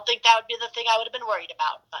 I don't think that would be the thing I would have been worried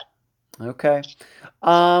about. But okay,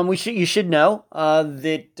 you should know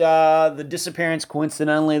that the disappearance,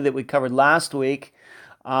 coincidentally, that we covered last week,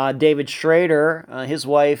 David Schrader, his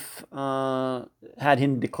wife had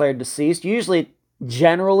him declared deceased.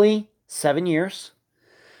 Generally 7 years.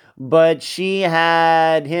 But she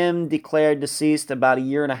had him declared deceased about 1.5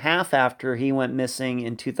 years after he went missing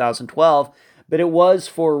in 2012. But it was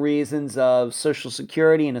for reasons of Social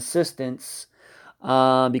Security and assistance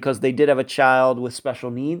because they did have a child with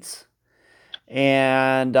special needs.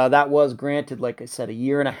 And that was granted, like I said, 1.5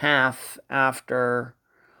 years after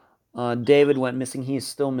David went missing. He is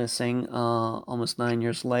still missing almost 9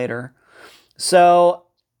 years later. So,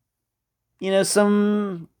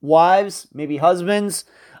 some wives, maybe husbands,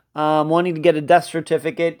 wanting to get a death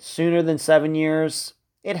certificate sooner than 7 years.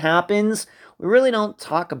 It happens. We really don't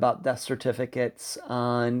talk about death certificates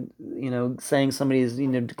on, saying somebody is,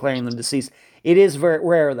 declaring them deceased. It is very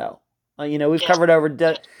rare, though. We've covered over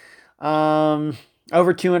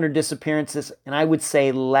 200 disappearances, and I would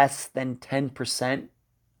say less than 10%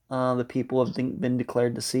 of the people have been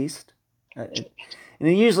declared deceased. And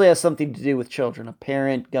it usually has something to do with children, a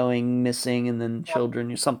parent going missing and then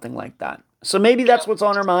children or something like that. So maybe that's what's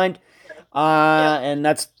on her mind, and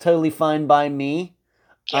that's totally fine by me.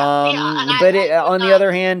 But on the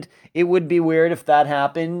other hand, it would be weird if that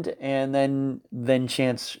happened and then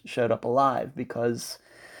Chance showed up alive because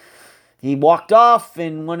he walked off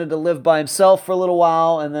and wanted to live by himself for a little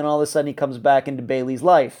while, and then all of a sudden he comes back into Bailey's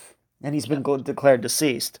life, and he's been declared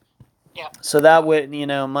deceased. Yeah. So that would,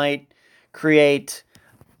 might create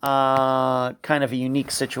kind of a unique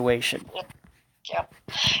situation. Yep. And,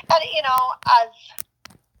 as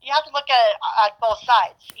you have to look at both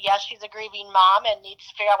sides. Yes, she's a grieving mom and needs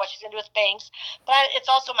to figure out what she's going to do with banks, but it's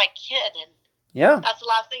also my kid, and that's the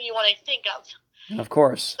last thing you want to think of. Of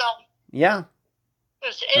course. So, yeah.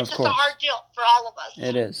 It's just a hard deal for all of us.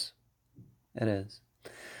 It is.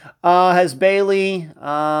 Has Bailey,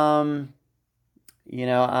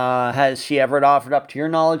 has she ever offered up, to your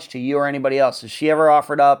knowledge, to you or anybody else, has she ever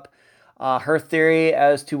offered up her theory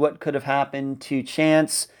as to what could have happened to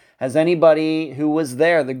Chance. Has anybody who was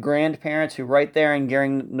there, the grandparents who right there in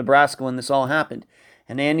Gering, Nebraska when this all happened,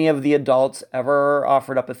 and any of the adults ever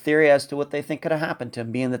offered up a theory as to what they think could have happened to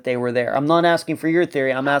him, being that they were there? I'm not asking for your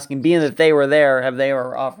theory. I'm asking, being that they were there, have they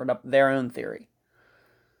ever offered up their own theory?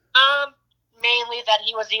 Mainly that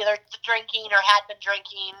he was either drinking or had been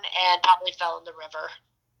drinking and probably fell in the river.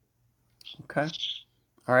 Okay.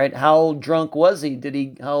 All right. How drunk was he?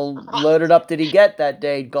 How loaded up did he get that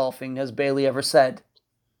day golfing? Has Bailey ever said?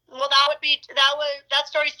 Well, that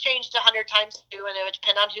story's changed 100 times too, and it would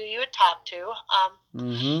depend on who you would talk to.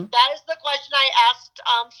 That is the question I asked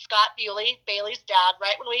Scott Bewley, Bailey's dad,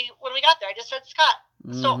 right when we got there. I just said, Scott,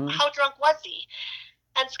 so how drunk was he?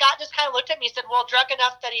 And Scott just kind of looked at me and said, well, drunk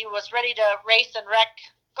enough that he was ready to race and wreck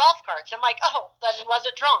golf carts. I'm like, oh, then he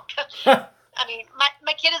wasn't drunk. I mean,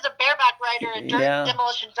 my kid is a bareback rider in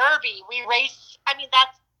demolition derby. We race. I mean,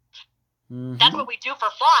 that's what we do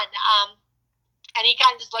for fun. And he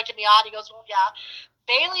kind of just looked at me odd. He goes, well, yeah.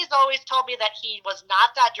 Bailey's always told me that he was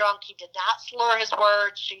not that drunk. He did not slur his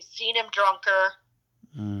words. She's seen him drunker.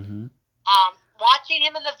 Watching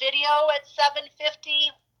him in the video at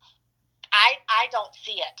 7:50, I don't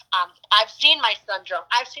see it. I've seen my son drunk.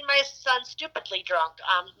 I've seen my son stupidly drunk.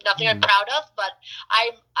 Nothing I'm proud of, but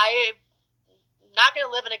I'm not going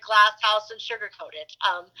to live in a glass house and sugarcoat it.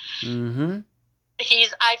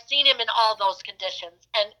 I've seen him in all those conditions,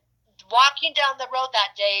 and walking down the road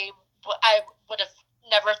that day, I would have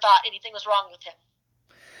never thought anything was wrong with him.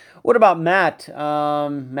 What about Matt?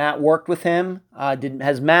 Matt worked with him.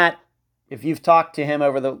 Has Matt, if you've talked to him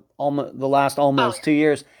over the last almost 2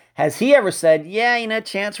 years, has he ever said, yeah,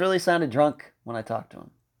 Chance really sounded drunk when I talked to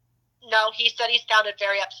him? No, he said he sounded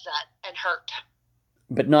very upset and hurt.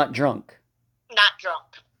 But not drunk? Not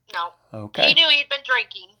drunk, no. Okay. He knew he'd been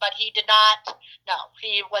drinking, but he did not, no,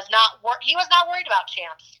 he was not worried about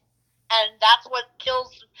Chance. And that's what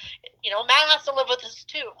kills, Matt has to live with this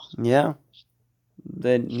too. Yeah.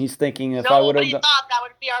 Then he's thinking if I would have... Nobody thought that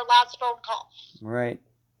would be our last phone call. Right.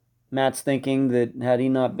 Matt's thinking that had he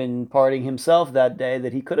not been partying himself that day,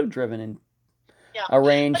 that he could have driven and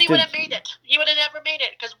arranged. But he would have made it. He would have never made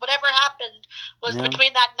it, because whatever happened was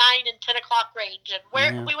between that 9 and 10 o'clock range, and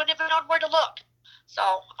we wouldn't have known where to look. So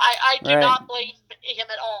I do not blame him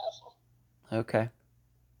at all. Okay.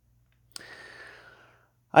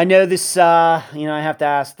 I know this, I have to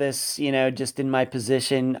ask this, just in my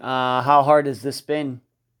position. How hard has this been,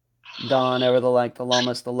 Dawn, over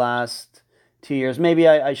almost the last 2 years? Maybe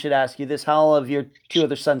I should ask you this. How have your two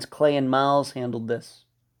other sons, Clay and Miles, handled this?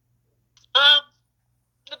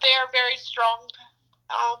 They are very strong.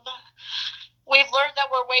 We've learned that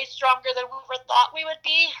we're way stronger than we ever thought we would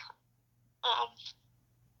be.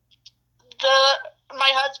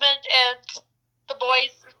 My husband and the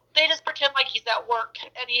boys, they just pretend like he's at work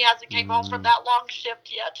and he hasn't came home from that long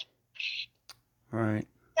shift yet. Right.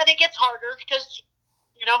 And it gets harder because,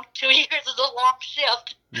 2 years is a long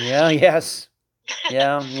shift. Yeah, yes.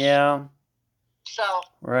 Yeah. So.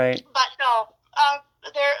 Right. But no,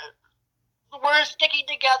 we're sticking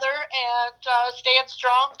together and staying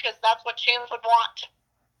strong, because that's what Chance would want.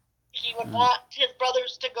 He would want his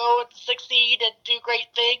brothers to go and succeed and do great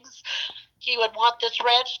things. He would want this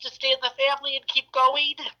ranch to stay in the family and keep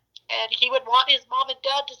going. And he would want his mom and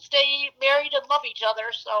dad to stay married and love each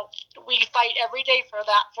other. So we fight every day for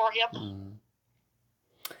that for him.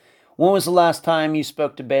 When was the last time you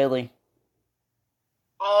spoke to Bailey?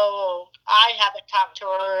 Oh, I haven't talked to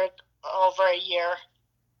her in over a year.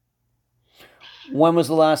 When was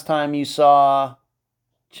the last time you saw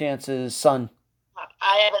Chance's son?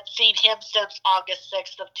 I haven't seen him since August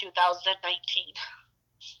 6th of 2019.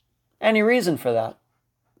 Any reason for that?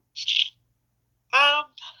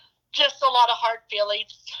 Just a lot of hard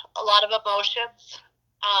feelings, a lot of emotions.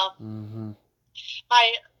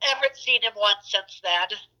 I haven't seen him once since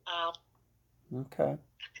then. Okay.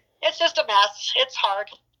 It's just a mess. It's hard.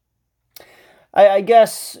 I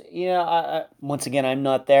guess, once again, I'm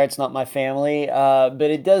not there. It's not my family. But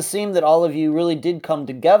it does seem that all of you really did come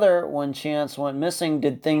together when Chance went missing.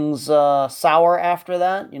 Did things sour after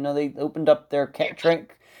that? They opened up their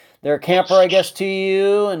camper, I guess, to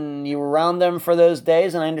you, and you were around them for those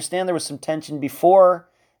days. And I understand there was some tension before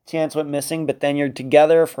Chance went missing, but then you're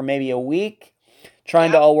together for maybe a week,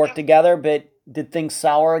 trying to all work together. But did things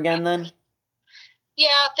sour again then?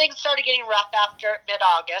 Yeah, things started getting rough after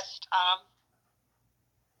mid-August.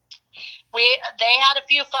 They had a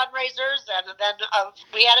few fundraisers, and then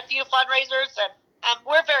we had a few fundraisers, and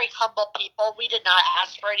we're very humble people. We did not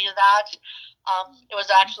ask for any of that. It was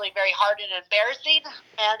actually very hard and embarrassing,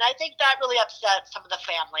 and I think that really upset some of the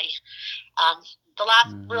family. The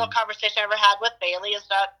last real conversation I ever had with Bailey is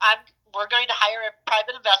that we're going to hire a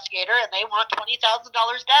private investigator, and they want $20,000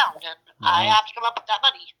 down, and I have to come up with that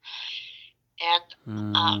money.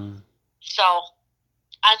 And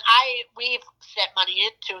and we've sent money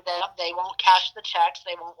into them. They won't cash the checks.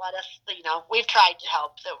 They won't let us. We've tried to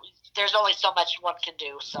help. So there's only so much one can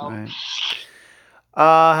do. So.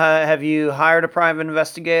 Right. Have you hired a private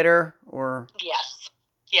investigator or? Yes.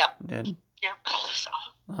 Yep. Did. Yep. So.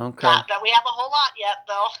 Okay. Not that we have a whole lot yet,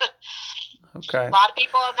 though. Okay. A lot of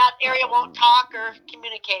people in that area won't talk or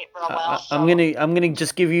communicate real well. So. I'm gonna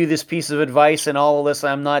just give you this piece of advice, and all of this.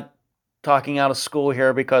 I'm not talking out of school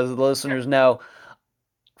here because the listeners know.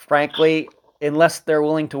 Frankly, unless they're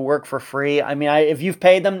willing to work for free, I mean, if you've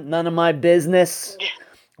paid them, none of my business.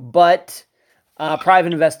 But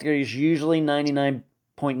private investigators usually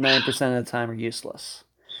 99.9% of the time are useless.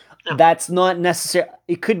 No. That's not necessary.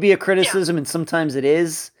 It could be a criticism, and sometimes it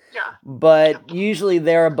is. Yeah. But usually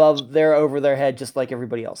they're over their head, just like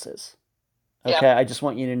everybody else is. Okay, I just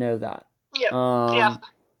want you to know that. Yeah.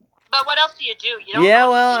 But what else do you do? You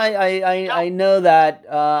don't I know that.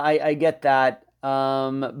 I get that.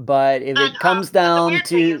 But if it comes down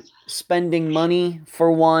to spending money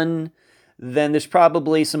for one, then there's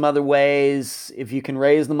probably some other ways. If you can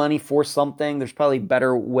raise the money for something, there's probably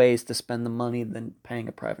better ways to spend the money than paying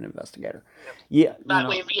a private investigator. Yeah, but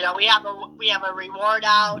we have a reward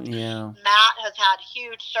out. Yeah, Matt has had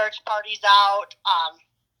huge search parties out.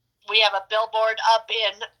 We have a billboard up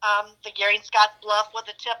in the Gary and Scotts Bluff with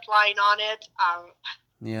a tip line on it.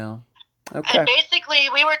 Yeah. Okay. And basically,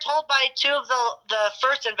 we were told by two of the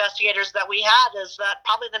first investigators that we had is that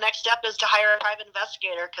probably the next step is to hire a private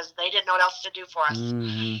investigator because they didn't know what else to do for us.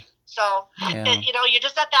 Mm-hmm. So, you're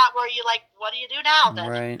just at that where you're like, what do you do now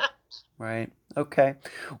then? Right. Okay.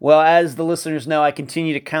 Well, as the listeners know, I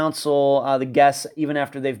continue to counsel the guests even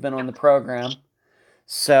after they've been on the program.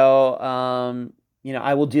 So,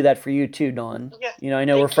 I will do that for you too, Dawn. Yeah. I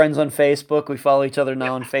know we're friends on Facebook. We follow each other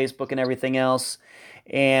now on Facebook and everything else.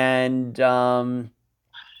 And,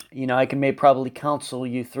 I can probably counsel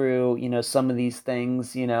you through, some of these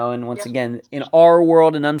things, and once again, in our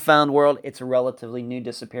world, an unfound world, it's a relatively new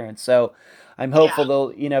disappearance. So I'm hopeful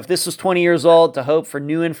they'll, if this was 20 years old, to hope for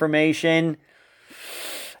new information,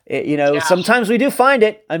 sometimes we do find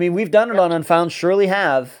it. I mean, we've done it on Unfound, surely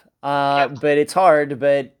have, but it's hard.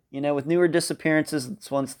 But, with newer disappearances,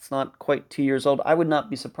 once it's not quite 2 years old, I would not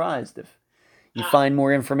be surprised if you find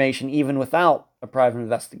more information even without a private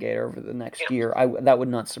investigator over the next year. That would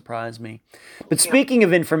not surprise me. But speaking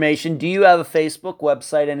of information, do you have a Facebook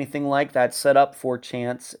website, anything like that, set up for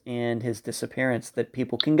Chance and his disappearance that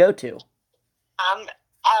people can go to?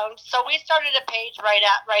 So we started a page right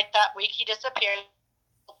that week he disappeared.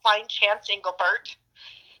 Find Chance Engelbert.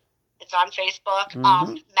 It's on Facebook.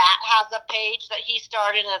 Mm-hmm. Matt has a page that he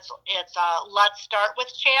started. And it's Let's Start with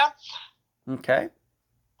Chance. Okay.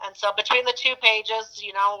 And so between the two pages,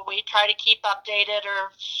 we try to keep updated or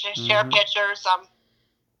share pictures.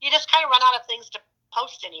 You just kind of run out of things to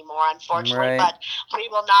post anymore, unfortunately. Right. But we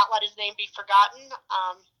will not let his name be forgotten.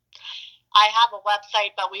 I have a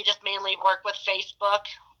website, but we just mainly work with Facebook.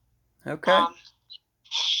 Okay.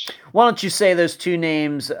 Why don't you say those two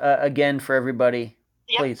names again for everybody,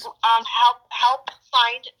 please? Help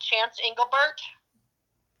find Chance Engelbert,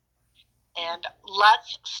 and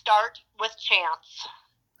Let's Start with Chance.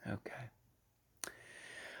 Okay.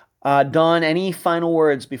 Dawn, any final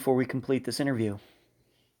words before we complete this interview?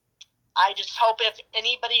 I just hope if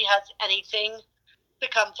anybody has anything to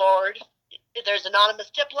come forward, there's anonymous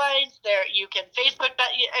tip lines there. You can Facebook that.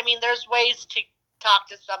 I mean, there's ways to talk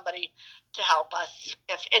to somebody to help us.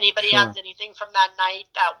 If anybody has anything from that night,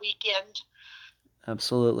 that weekend.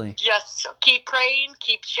 Absolutely. Just keep praying,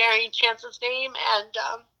 keep sharing Chance's name, and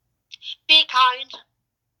be kind.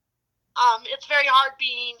 It's very hard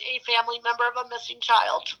being a family member of a missing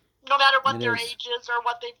child, no matter what their age is or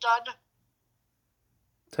what they've done.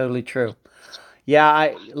 Totally true. Yeah,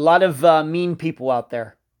 a lot of mean people out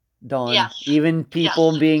there, Dawn. Yes. Even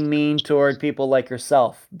people being mean toward people like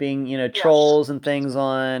yourself, being, trolls and things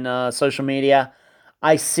on social media.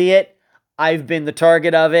 I see it. I've been the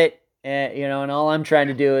target of it, and all I'm trying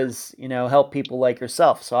to do is, help people like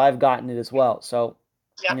yourself. So I've gotten it as well. So.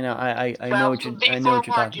 Yep. I know what you're talking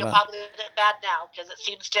about. You'll probably get bad now because it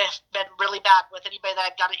seems to have been really bad with anybody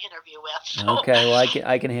that I've done an interview with. So. Okay, well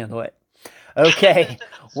I can handle it. Okay,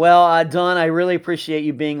 well Dawn, I really appreciate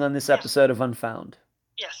you being on this episode of Unfound.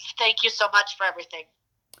 Yes, thank you so much for everything.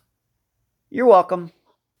 You're welcome.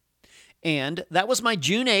 And that was my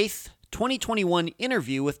June 8th, 2021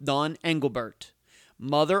 interview with Dawn Engelbert,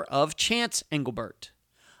 mother of Chance Engelbert.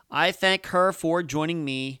 I thank her for joining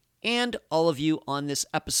me and all of you on this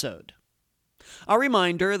episode. A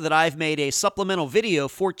reminder that I've made a supplemental video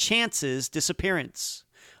for Chance's disappearance.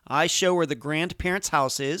 I show where the grandparents'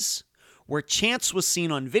 house is, where Chance was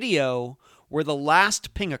seen on video, where the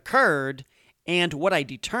last ping occurred, and what I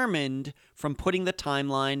determined from putting the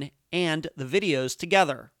timeline and the videos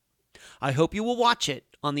together. I hope you will watch it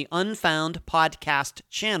on the Unfound Podcast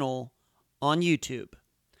channel on YouTube.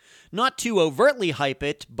 Not to overtly hype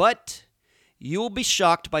it, but you will be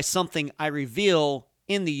shocked by something I reveal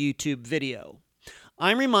in the YouTube video.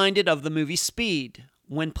 I'm reminded of the movie Speed,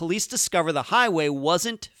 when police discover the highway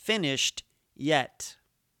wasn't finished yet.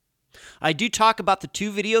 I do talk about the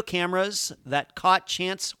 2 video cameras that caught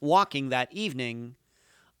Chance walking that evening.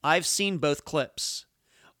 I've seen both clips,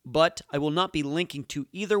 but I will not be linking to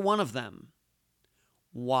either one of them.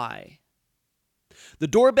 Why? The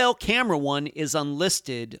doorbell camera one is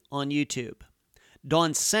unlisted on YouTube.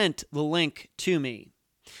 Dawn sent the link to me.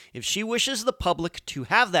 If she wishes the public to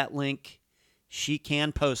have that link, she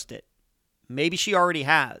can post it. Maybe she already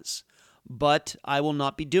has, but I will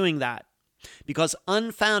not be doing that because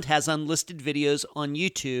Unfound has unlisted videos on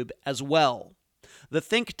YouTube as well. The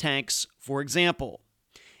think tanks, for example,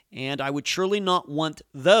 and I would surely not want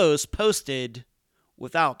those posted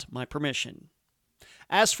without my permission.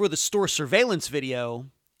 As for the store surveillance video,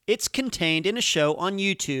 it's contained in a show on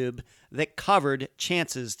YouTube that covered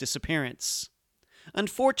Chance's disappearance.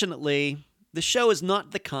 Unfortunately, the show is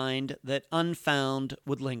not the kind that Unfound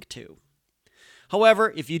would link to.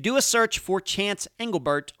 However, if you do a search for Chance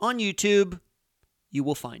Engelbert on YouTube, you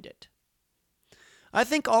will find it. I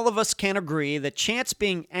think all of us can agree that Chance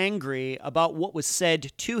being angry about what was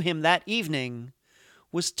said to him that evening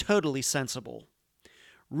was totally sensible.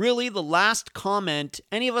 Really, the last comment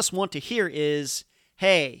any of us want to hear is,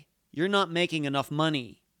 "Hey, you're not making enough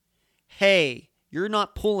money. Hey, you're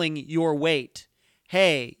not pulling your weight.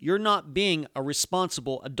 Hey, you're not being a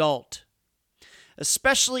responsible adult."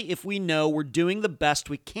 Especially if we know we're doing the best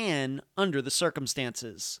we can under the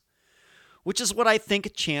circumstances, which is what I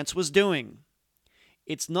think Chance was doing.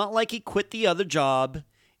 It's not like he quit the other job.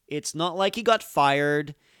 It's not like he got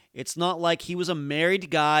fired. It's not like he was a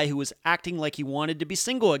married guy who was acting like he wanted to be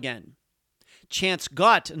single again. Chance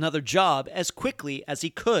got another job as quickly as he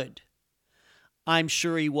could. I'm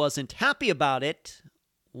sure he wasn't happy about it.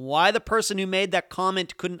 Why the person who made that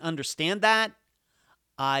comment couldn't understand that,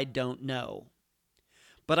 I don't know.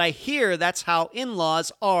 But I hear that's how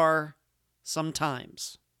in-laws are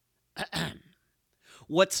sometimes.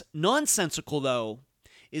 What's nonsensical, though,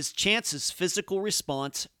 is Chance's physical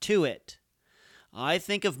response to it. I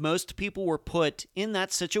think if most people were put in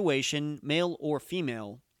that situation, male or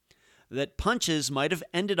female, that punches might have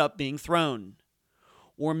ended up being thrown.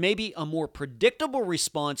 Or maybe a more predictable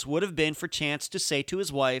response would have been for Chance to say to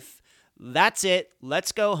his wife, "That's it,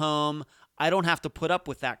 let's go home. I don't have to put up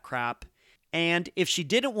with that crap." And if she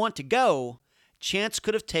didn't want to go, Chance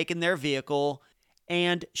could have taken their vehicle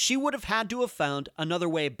and she would have had to have found another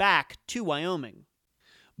way back to Wyoming.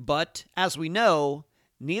 But as we know,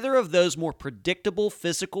 neither of those more predictable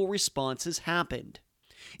physical responses happened.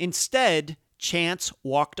 Instead, Chance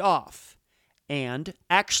walked off and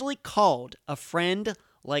actually called a friend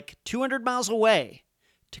like 200 miles away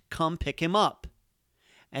to come pick him up.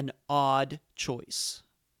 An odd choice.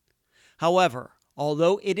 However,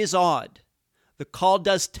 although it is odd, the call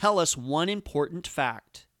does tell us one important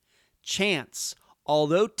fact. Chance,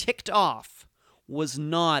 although ticked off, was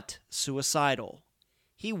not suicidal.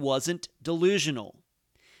 He wasn't delusional.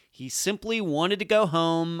 He simply wanted to go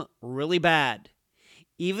home really bad,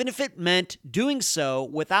 even if it meant doing so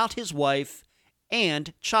without his wife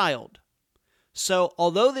and child. So,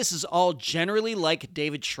 although this is all generally like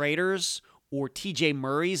David Schrader's or TJ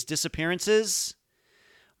Murray's disappearances,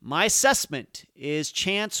 my assessment is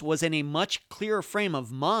Chance was in a much clearer frame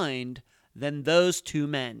of mind than those 2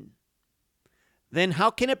 men. Then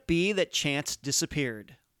how can it be that Chance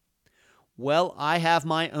disappeared? Well, I have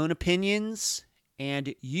my own opinions,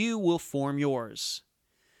 and you will form yours.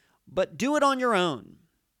 But do it on your own.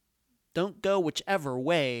 Don't go whichever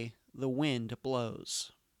way the wind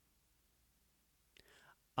blows.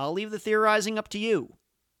 I'll leave the theorizing up to you.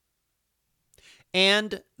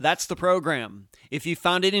 And that's the program. If you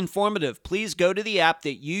found it informative, please go to the app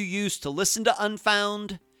that you use to listen to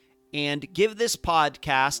Unfound and give this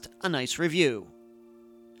podcast a nice review.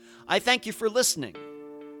 I thank you for listening.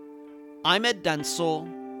 I'm Ed Densel,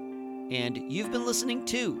 and you've been listening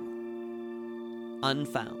to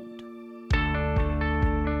Unfound.